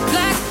 yeah.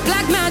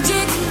 Black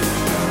magic.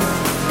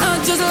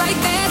 Just like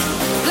that.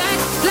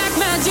 Black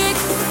magic.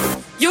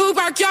 You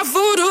work your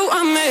voodoo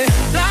on me.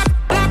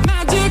 Black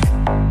magic.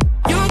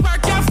 You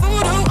work your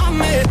voodoo on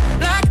me.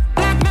 Black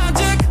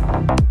magic.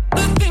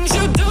 The things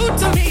you do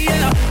to me,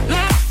 yeah.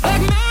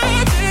 Black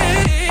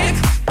magic.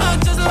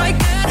 Just like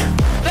that.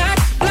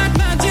 Black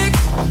magic.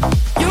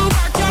 You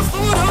work your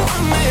voodoo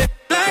on me.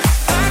 Black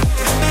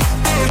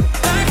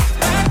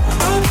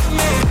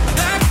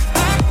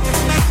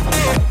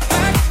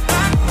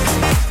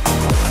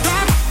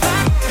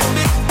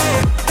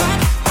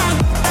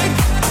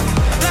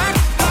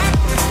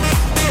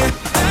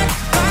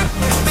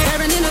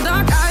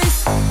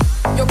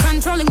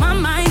controlling my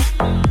mind.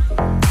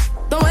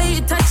 The way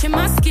you're touching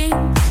my skin,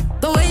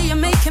 the way you're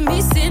making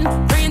me sin,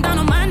 praying down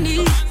on my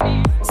knees,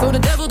 so the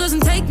devil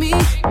doesn't take me.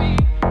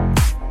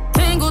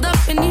 Tangled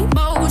up in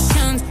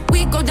emotions,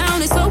 we go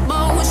down in slow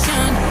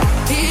motion.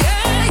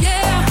 Yeah,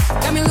 yeah,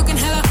 got me looking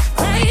hella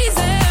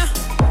crazy.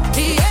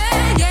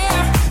 Yeah,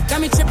 yeah, got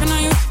me tripping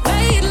on you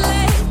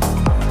lately.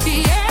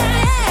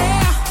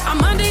 Yeah,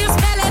 I'm under your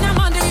spell and I'm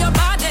under your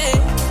body.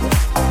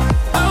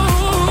 Oh,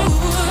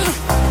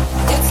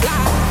 it's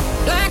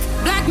like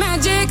black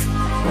magic.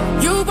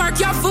 You work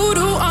your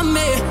voodoo on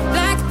me.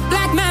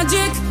 Black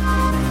magic.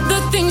 The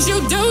things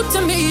you do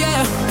to me,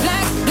 yeah.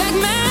 Black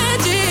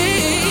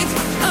magic.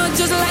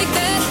 Just like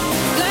that.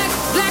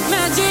 Black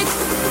magic.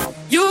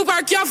 You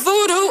work your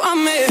voodoo on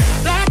me.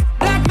 Black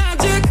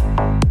magic.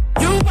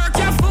 You work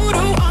your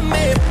voodoo on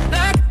me.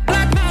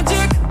 Black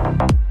magic.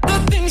 The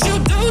things you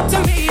do to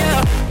me,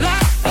 yeah.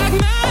 Black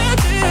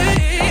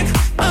magic.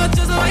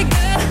 Just like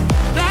that.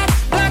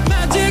 Black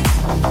magic.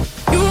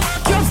 You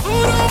work your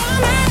voodoo on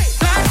me.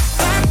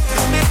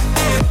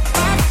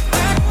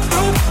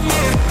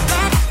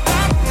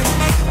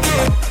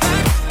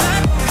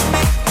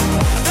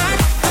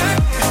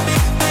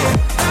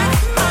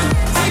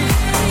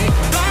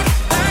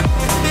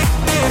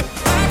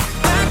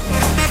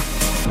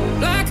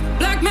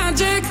 Black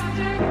magic.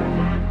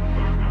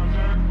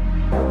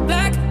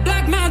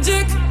 Black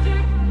magic.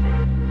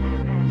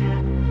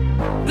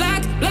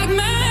 Black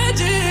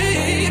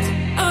magic.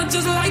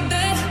 Just like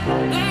that.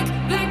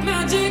 Black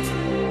magic.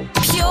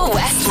 Pure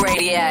West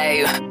Radio.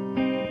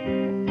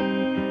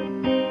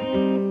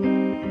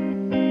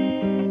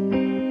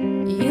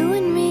 You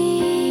and me,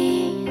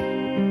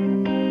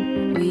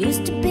 we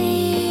used to be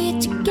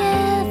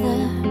together,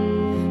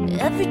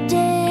 every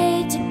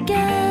day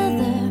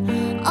together,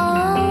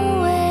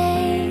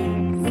 always.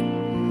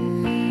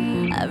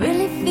 I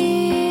really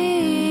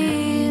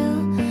feel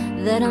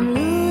that I'm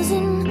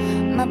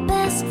losing my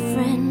best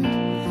friend.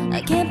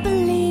 I can't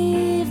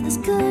believe this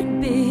could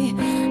be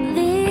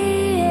the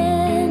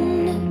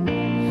end.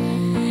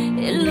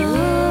 It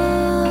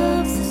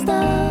looks as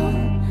though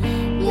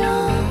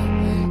you're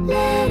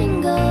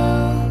letting go,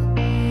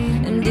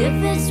 and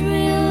if it's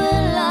real,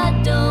 well, I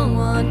don't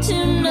want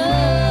to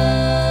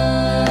know.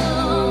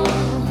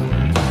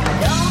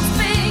 Don't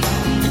speak,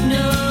 I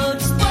know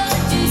just what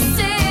you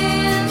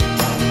said,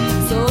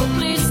 so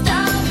please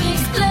stop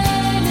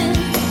explaining.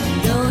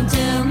 Don't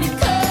tell me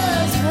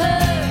 'cause it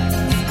hurts.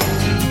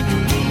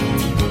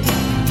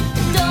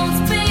 Don't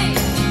speak,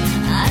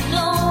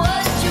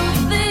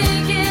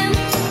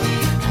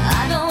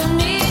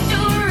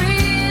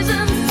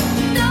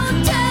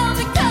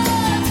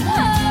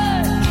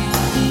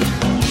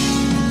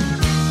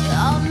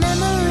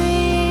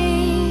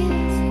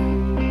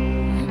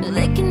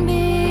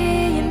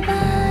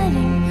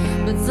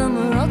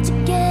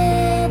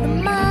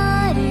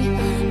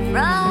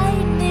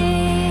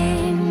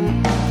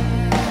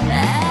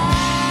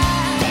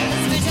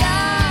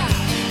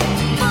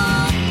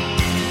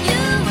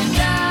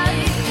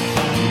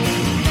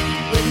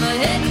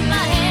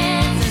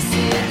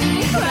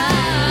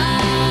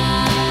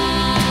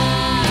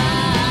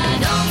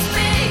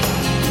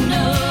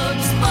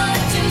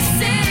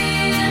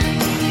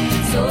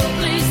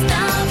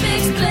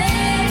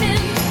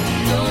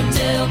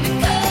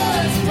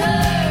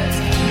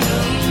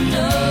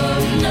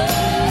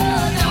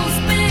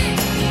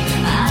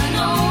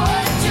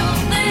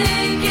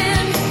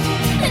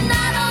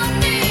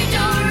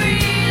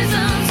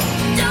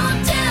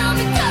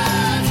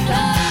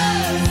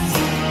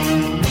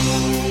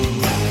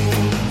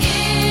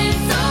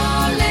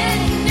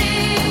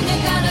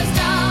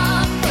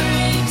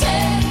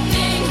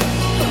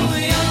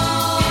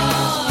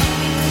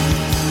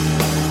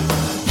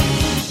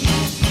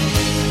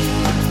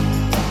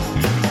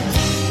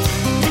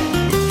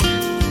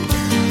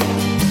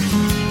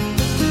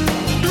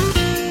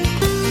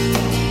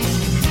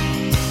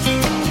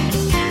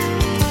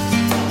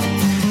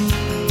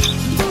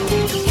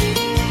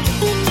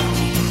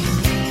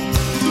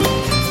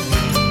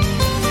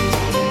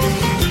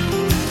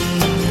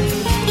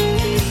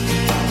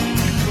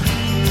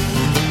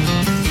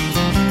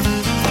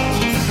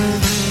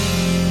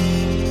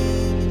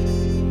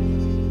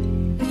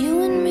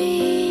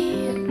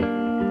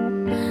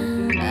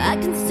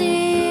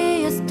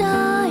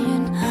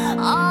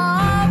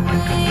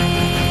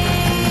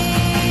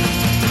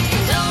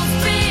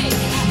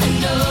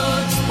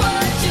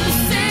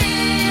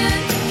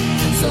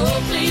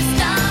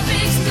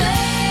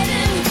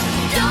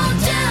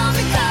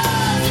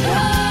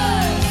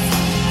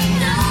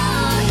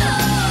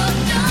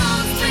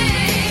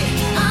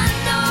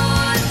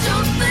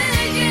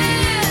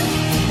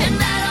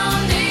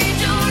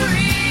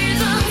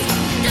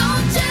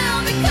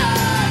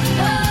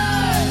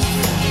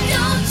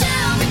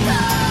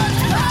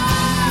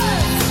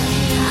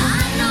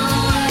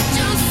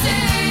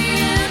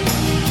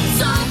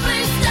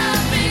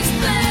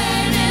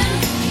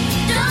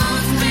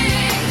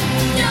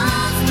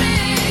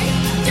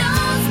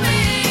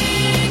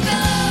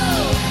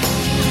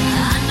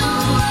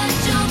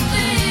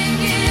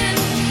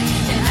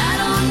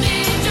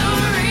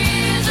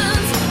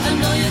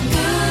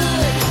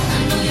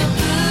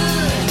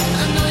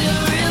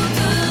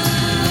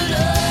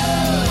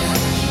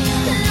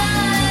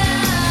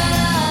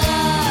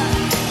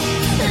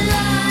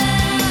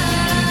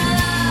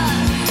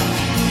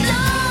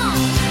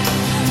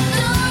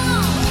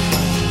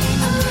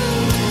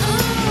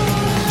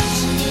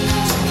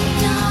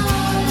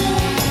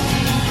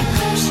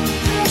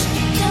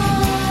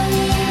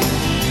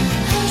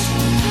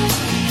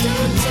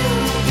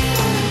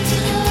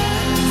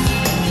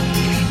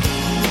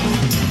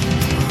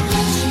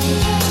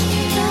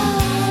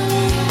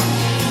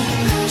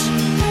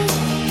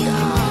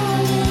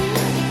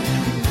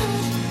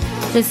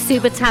 The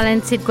super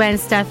talented Gwen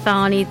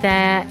Stefani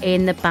there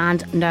in the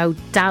band No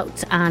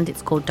Doubt, and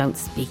it's called Don't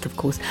Speak, of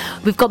course.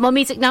 We've got more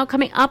music now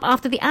coming up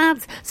after the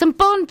ads. Some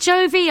Bon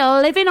Jovi,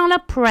 Living on a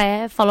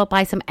Prayer, followed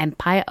by some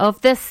Empire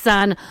of the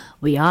Sun.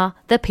 We are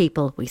the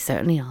people, we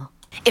certainly are.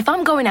 If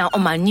I'm going out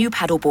on my new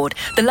paddleboard,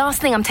 the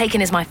last thing I'm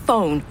taking is my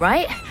phone,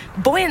 right?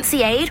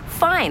 Buoyancy aid,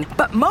 fine.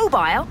 But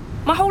mobile?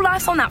 My whole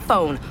life's on that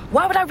phone.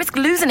 Why would I risk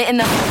losing it in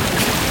the...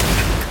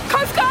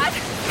 Coast Guard!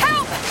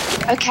 Help!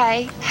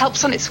 Okay,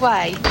 help's on its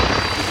way.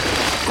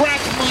 Grab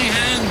my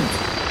hand!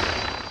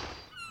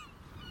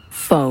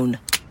 Phone.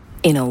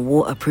 In a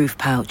waterproof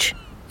pouch.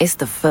 It's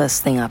the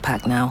first thing I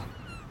pack now.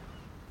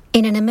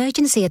 In an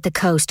emergency at the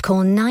coast,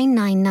 call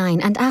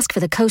 999 and ask for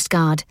the Coast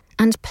Guard.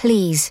 And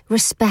please,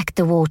 respect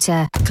the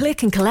water.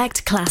 Click and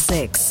collect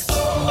classics.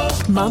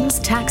 Mum's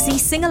Taxi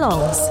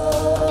sing-alongs.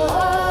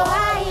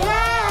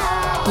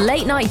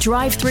 Late night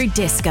drive-through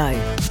disco.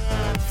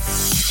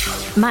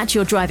 Match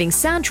your driving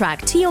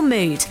soundtrack to your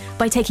mood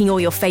by taking all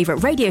your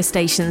favourite radio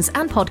stations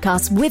and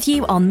podcasts with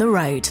you on the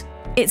road.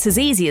 It's as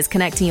easy as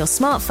connecting your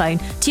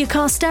smartphone to your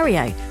car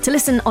stereo to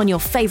listen on your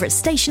favourite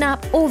station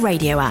app or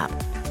radio app.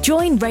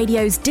 Join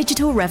radio's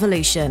digital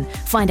revolution.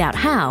 Find out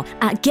how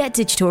at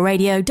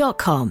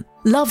getdigitalradio.com.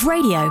 Love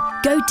radio,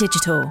 go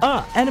digital.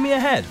 Ah, enemy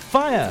ahead.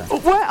 Fire.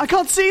 Oh, where? I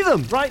can't see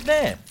them. Right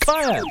there.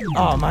 Fire.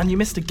 Oh, man, you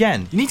missed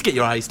again. You need to get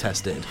your eyes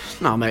tested.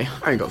 Nah, mate,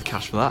 I ain't got the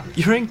cash for that.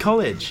 You're in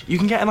college. You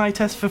can get an eye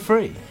test for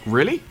free.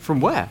 Really? From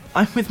where?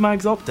 I'm with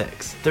Mags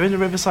Optics. They're in the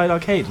Riverside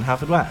Arcade in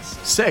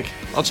Haverfordwest. Sick.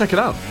 I'll check it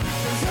out.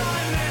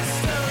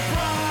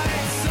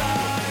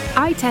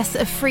 Eye tests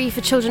are free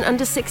for children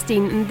under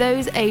 16 and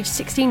those aged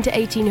 16 to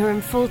 18 who are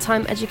in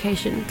full-time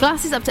education.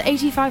 Glasses up to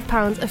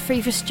 £85 are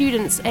free for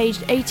students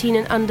aged 18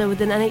 and under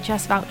with an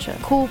NHS voucher.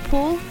 Call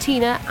Paul,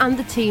 Tina and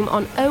the team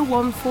on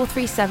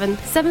 01437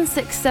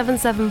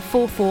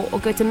 767744 or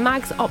go to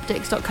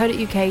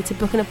magsoptics.co.uk to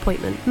book an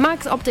appointment.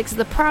 Mags Optics are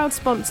the proud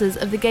sponsors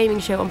of the gaming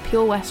show on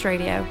Pure West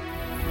Radio.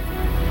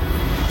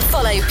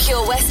 Follow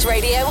Pure West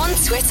Radio on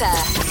Twitter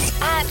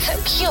at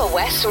Pure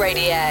West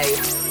Radio.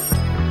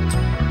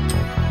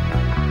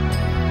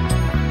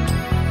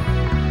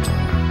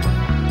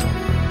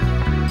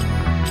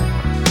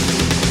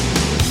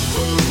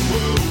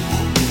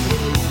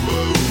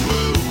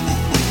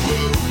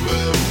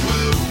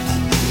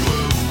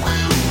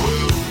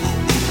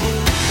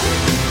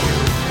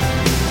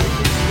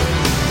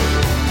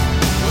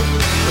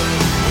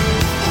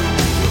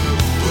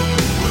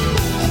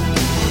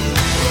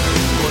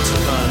 What's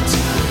about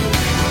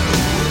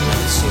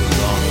so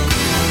long?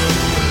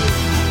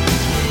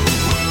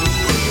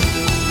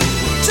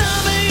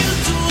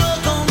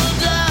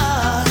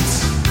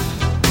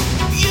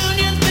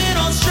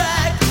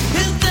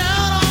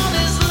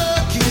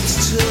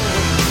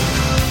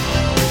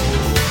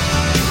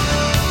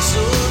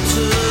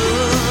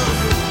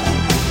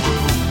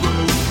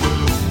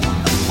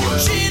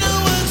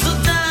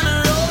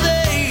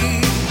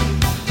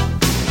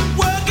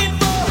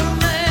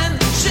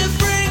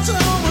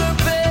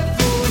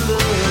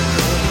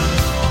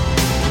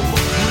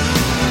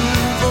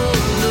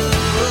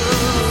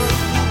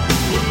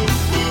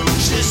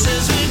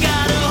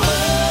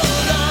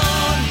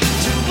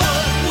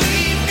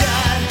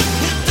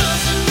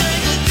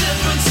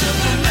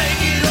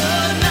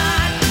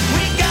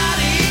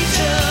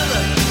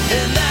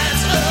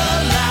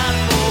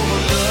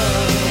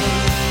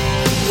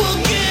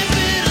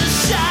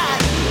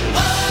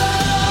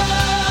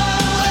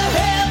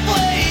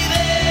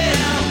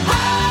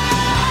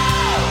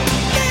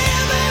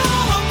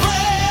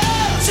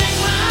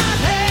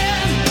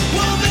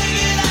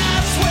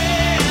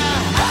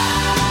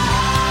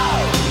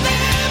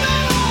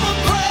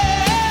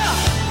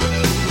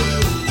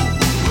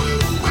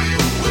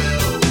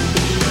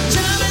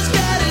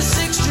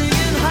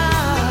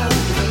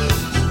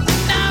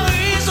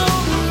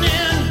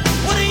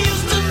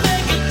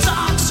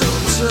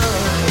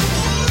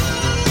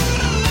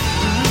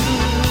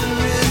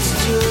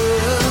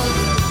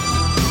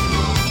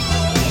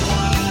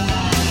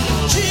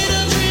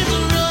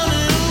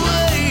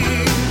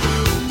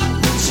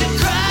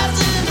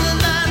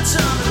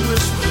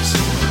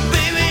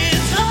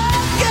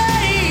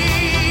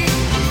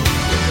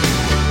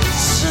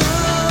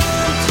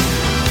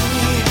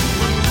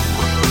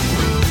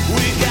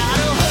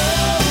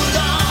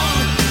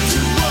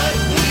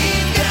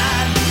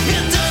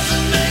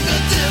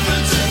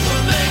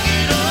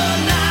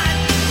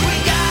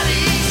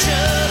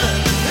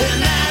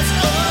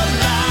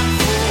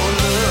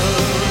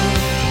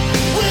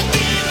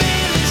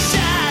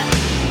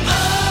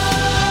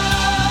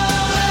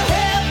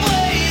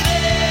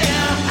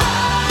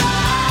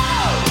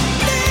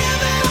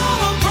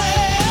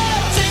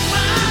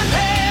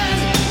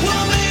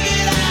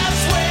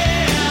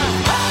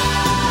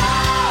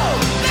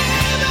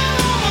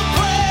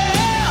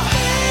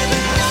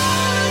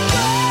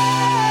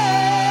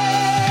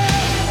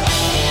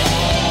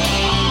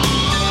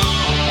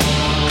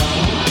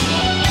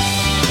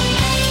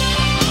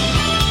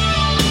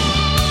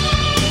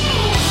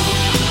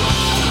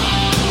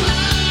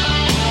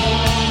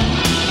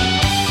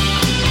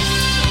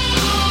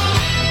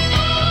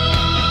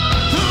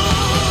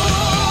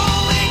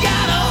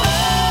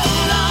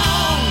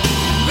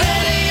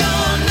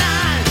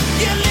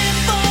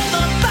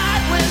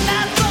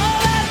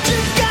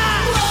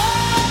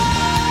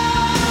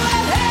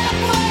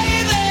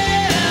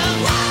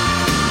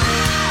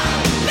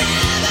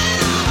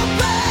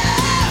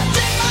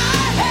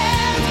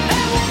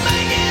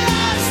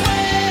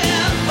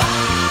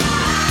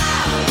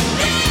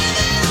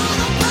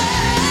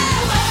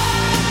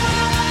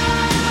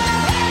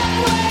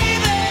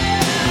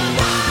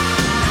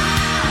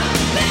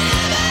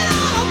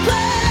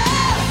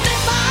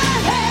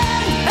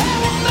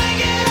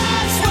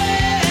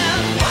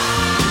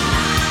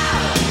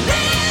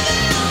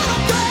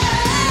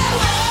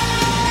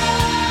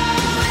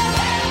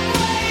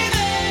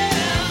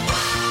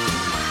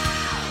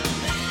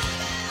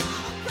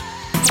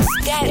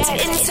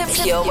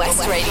 Pure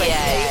West Radio.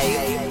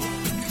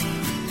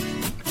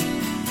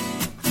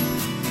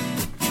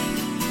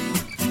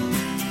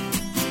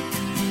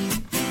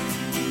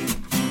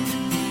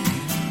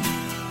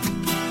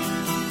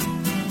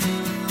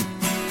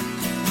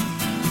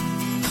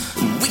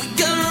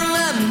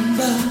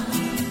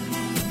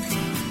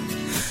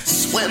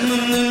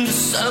 Swimming in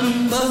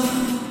December,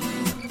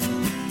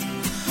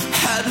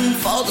 heading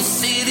for the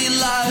city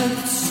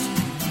lights.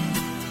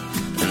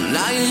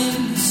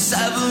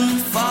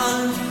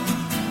 975,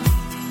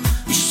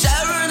 we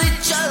sharing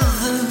each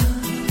other,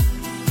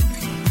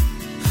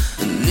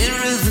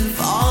 nearer than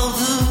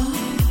farther.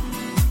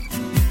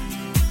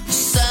 The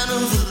scent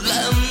of the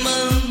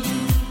lemon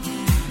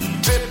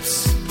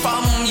drips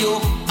from your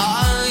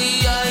eyes.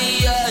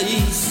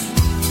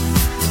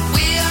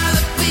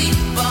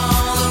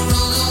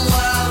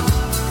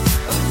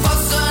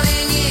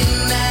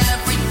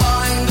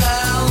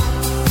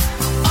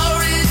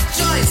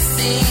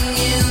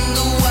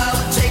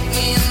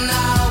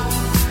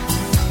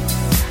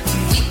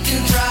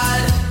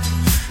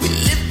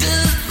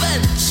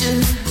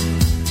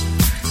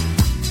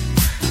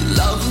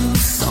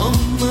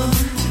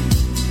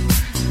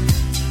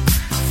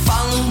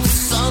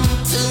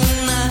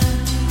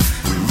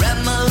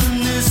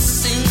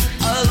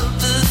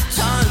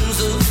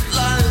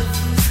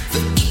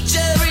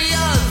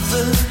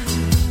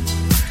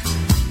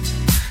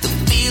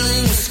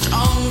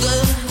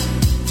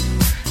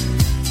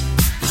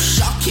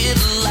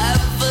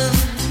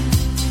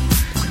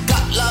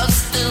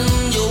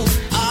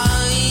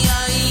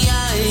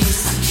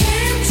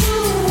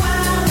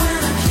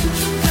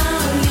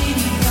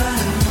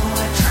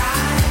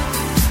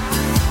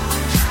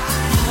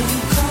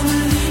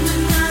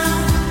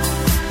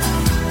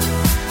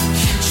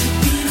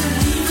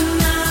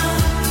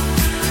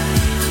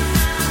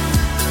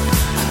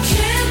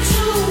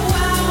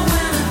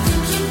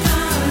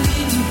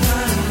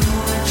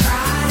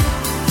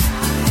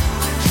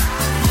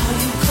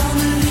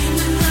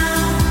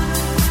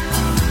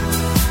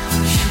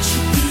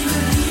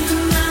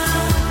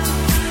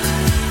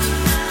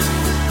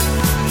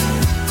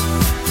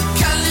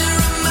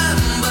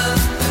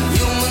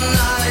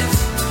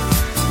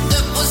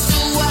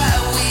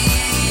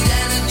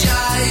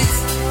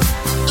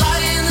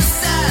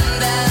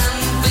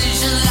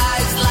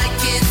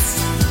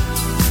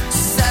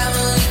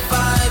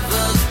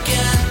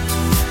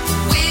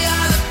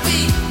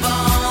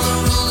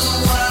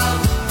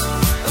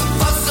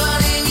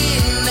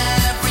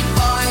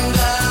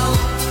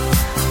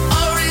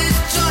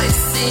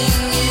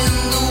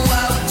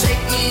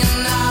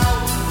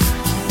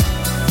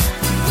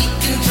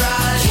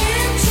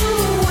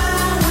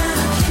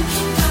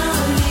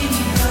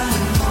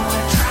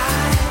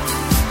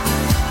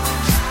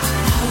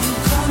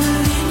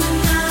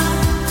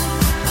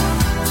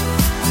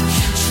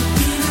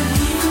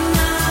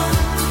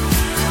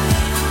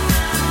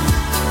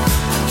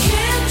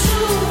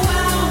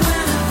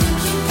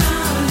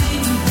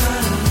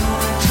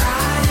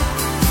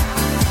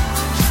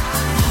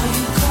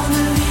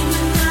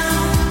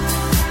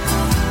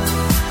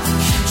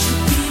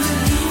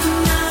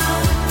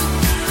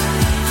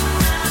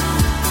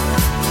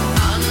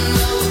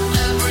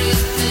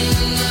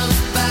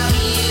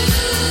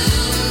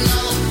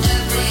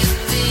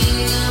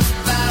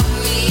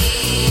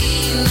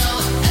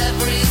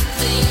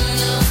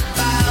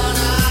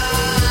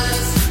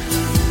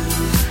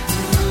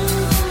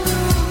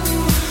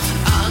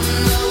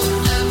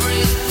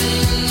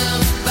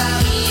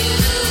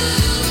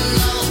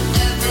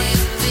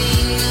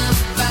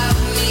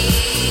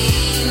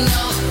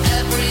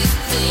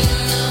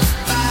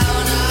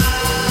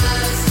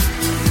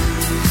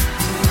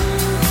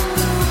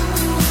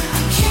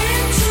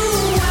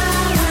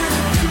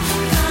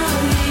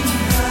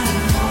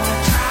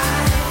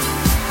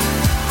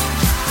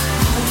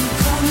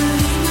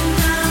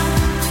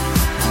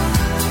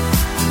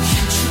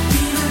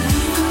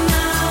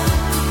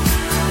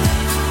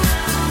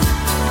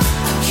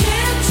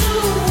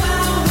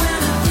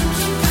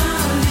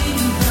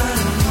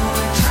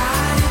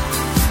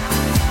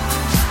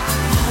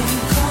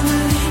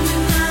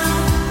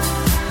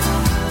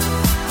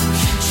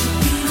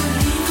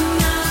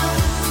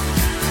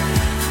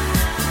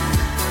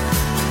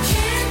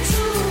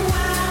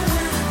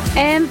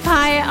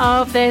 Empire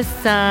of the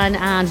Sun,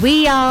 and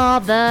we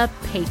are the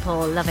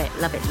people. Love it,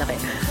 love it, love it.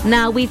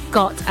 Now we've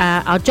got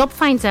our job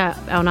finder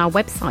on our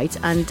website,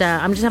 and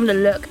I'm just having a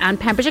look, and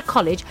Pembrokeshire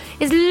College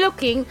is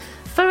looking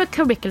for a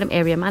curriculum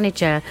area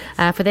manager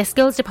for their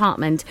skills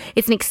department.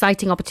 It's an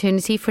exciting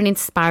opportunity for an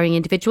inspiring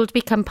individual to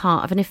become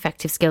part of an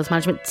effective skills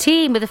management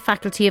team with a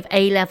faculty of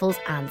A-levels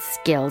and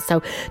skills.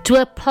 So to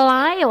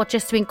apply or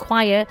just to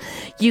inquire,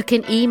 you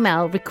can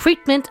email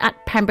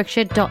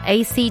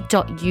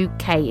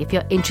recruitment@pembrokeshire.ac.uk if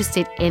you're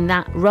interested in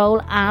that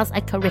role as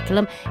a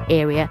curriculum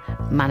area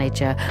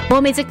manager.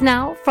 More music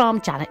now from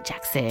Janet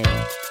Jackson.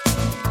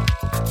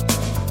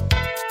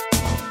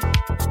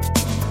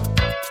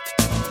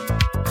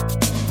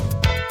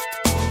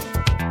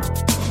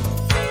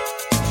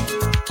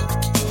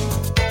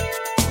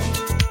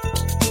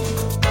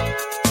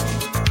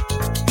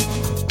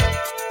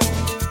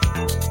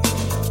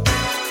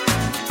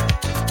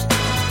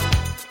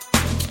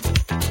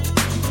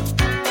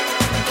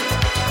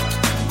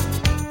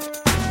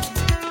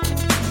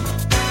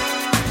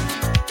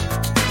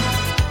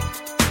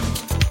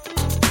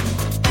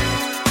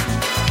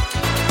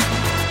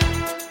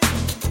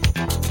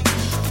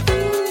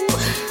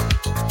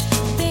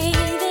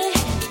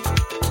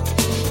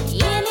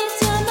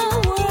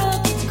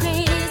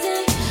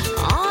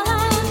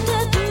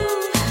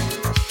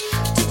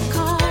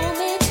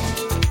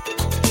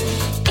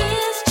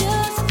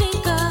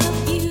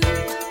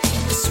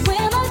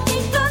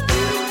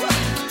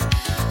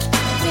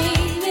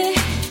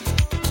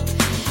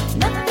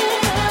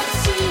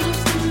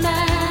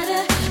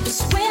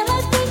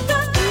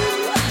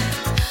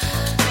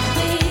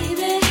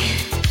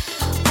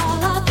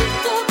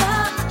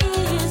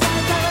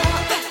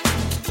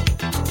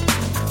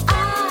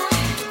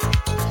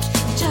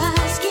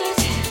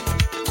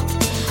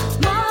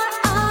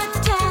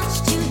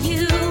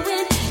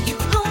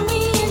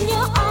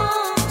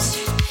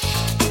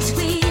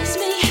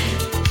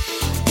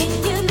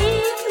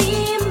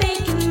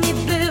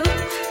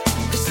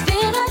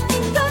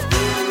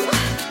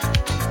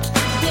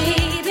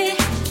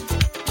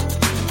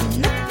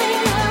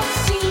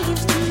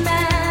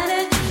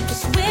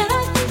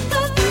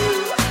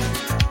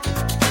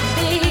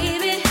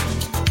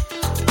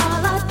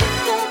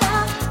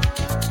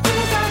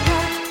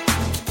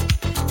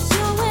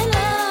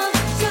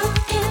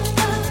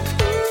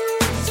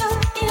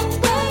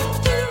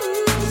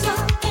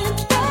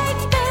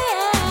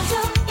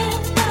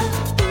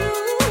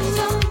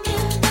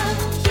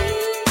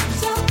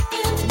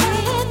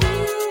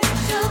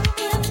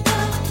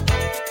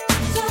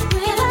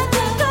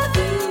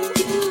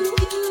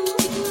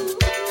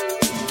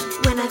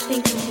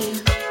 think of you.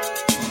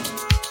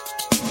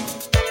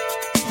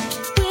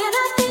 When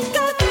I think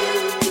of you.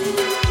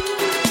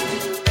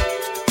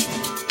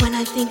 When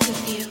I think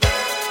of you.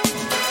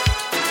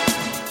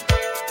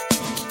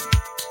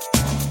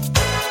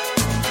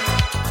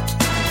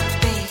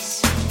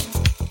 Bass.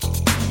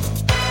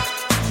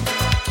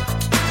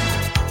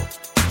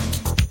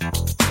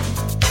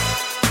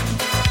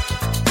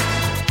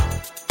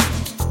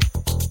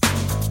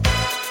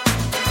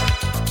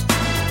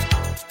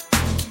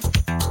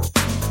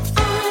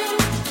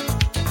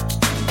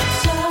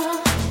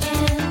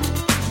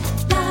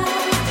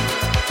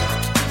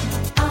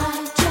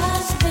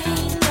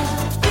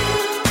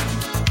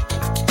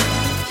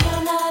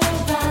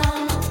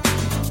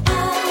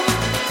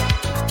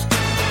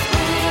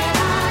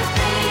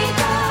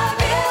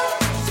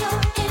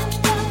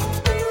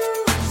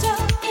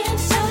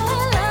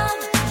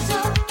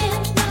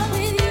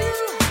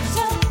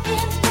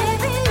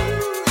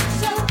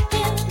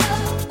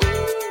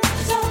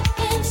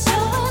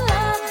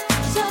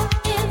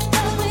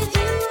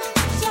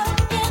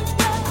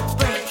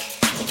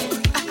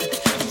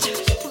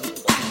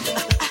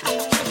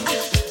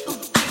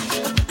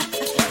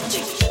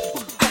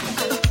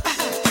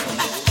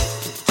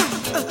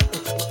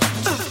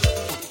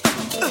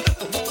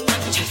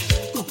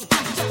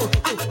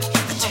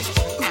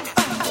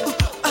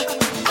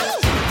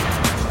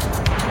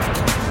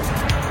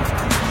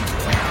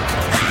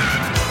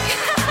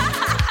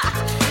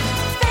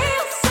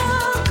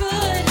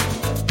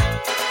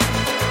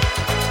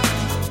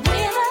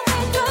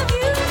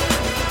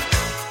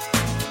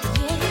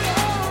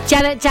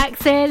 Janet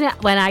Jackson,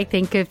 When I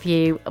Think of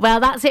You. Well,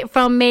 that's it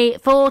from me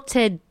for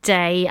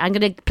today. I'm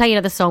going to play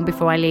another song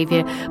before I leave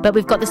you, but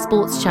we've got the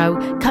sports show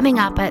coming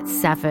up at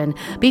 7.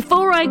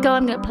 Before I go,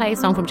 I'm going to play a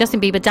song from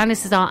Justin Bieber, Danny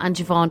Cesar and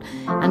Javon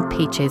and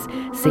Peaches.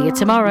 See you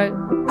tomorrow.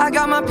 I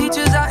got my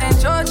peaches out in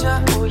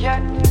Georgia. Oh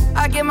yeah.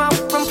 I get my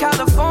from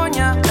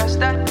California. That's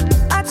that.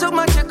 I took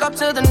my chick up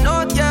to the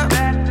north, yeah.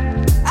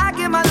 I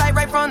get my light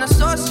right from the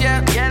source,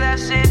 yeah. Yeah,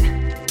 that's it.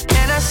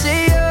 And I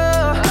see you.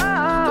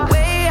 The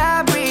way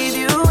I breathe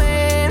you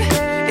in.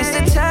 It's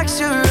the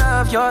texture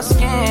of your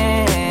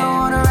skin. I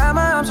wanna wrap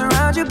my arms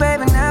around you,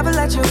 baby, never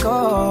let you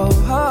go.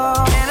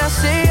 And I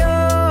see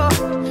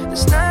you.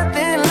 There's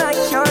nothing like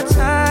your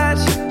touch.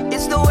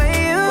 It's the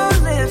way you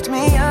lift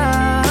me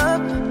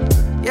up.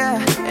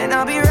 Yeah, and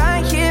I'll be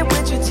right here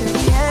with you till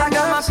the end. I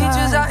got my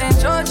peaches out in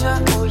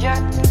Georgia. Oh yeah.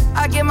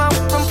 I get my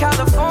from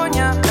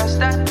California. That's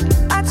that.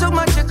 I took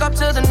my chick up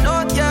to the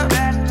north, yeah.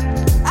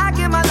 I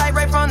get my light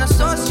right from the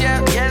source,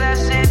 yeah. Yeah,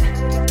 that's it.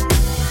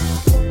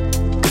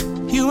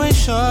 You ain't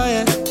sure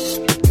yet,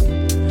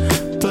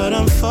 but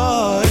I'm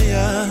for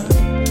ya.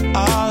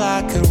 All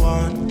I could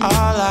want,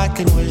 all I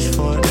could wish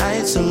for.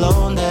 Nights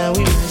alone that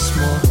we miss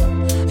more,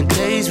 and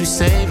days we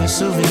save as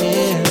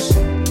souvenirs.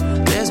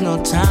 There's no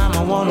time,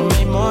 I wanna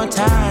make more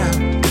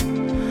time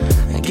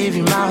and give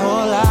you my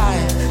whole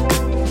life.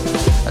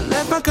 I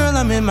left my girl,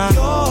 I'm in my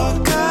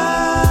Yorker.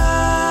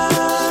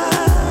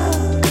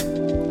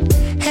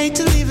 Hate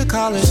to leave it,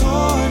 call it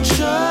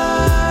torture.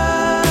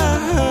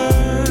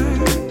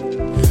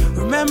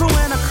 Remember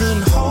when I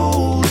couldn't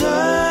hold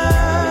her?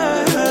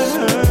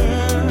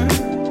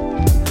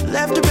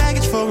 Left her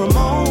baggage for a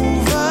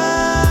mover.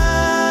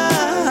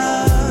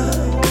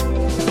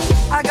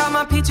 I got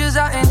my peaches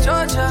out in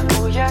Georgia.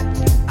 Oh yeah.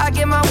 I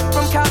get my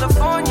from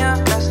California.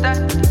 That's that.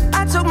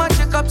 I took my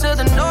chick up to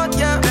the north,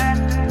 yeah.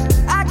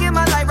 I get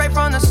my light right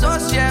from the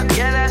source, yeah.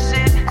 Yeah, that's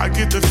it. I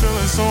get the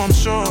feeling, so I'm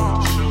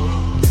sure.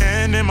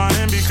 Hand in my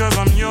hand because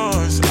I'm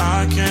yours.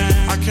 I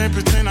can't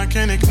pretend, I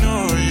can't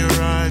ignore you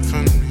right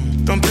from me.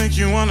 Don't think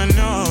you wanna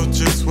know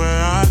just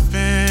where I've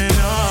been.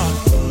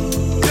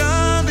 Oh,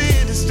 done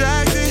being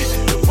distracted.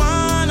 The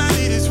one I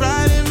need is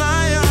right in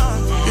my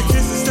arms. Your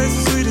kisses taste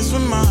the sweetest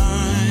with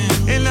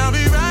mine, and I'll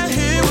be right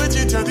here with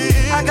you till the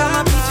end. I got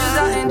my peaches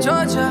out in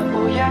Georgia.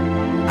 Oh yeah.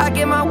 I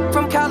get my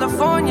from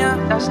California.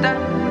 That's that.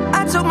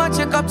 I took my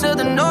chick up to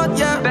the north,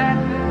 yeah.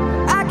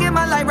 I get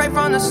my light right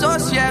from the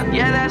source, yeah.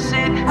 Yeah, that's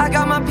it. I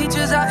got my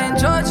peaches out in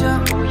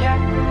Georgia. Oh yeah.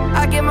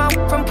 I get my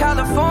from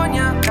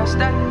California. That's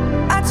that.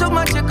 I took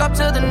my chick up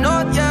to the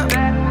north, yeah.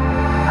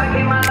 I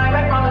get my light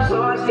right from the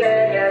source,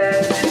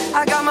 yeah.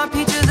 I got my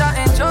peaches out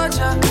in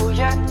Georgia. Oh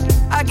yeah.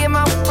 I get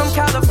my from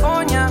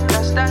California.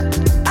 That's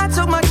that. I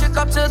took my chick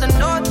up to the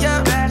north,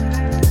 yeah.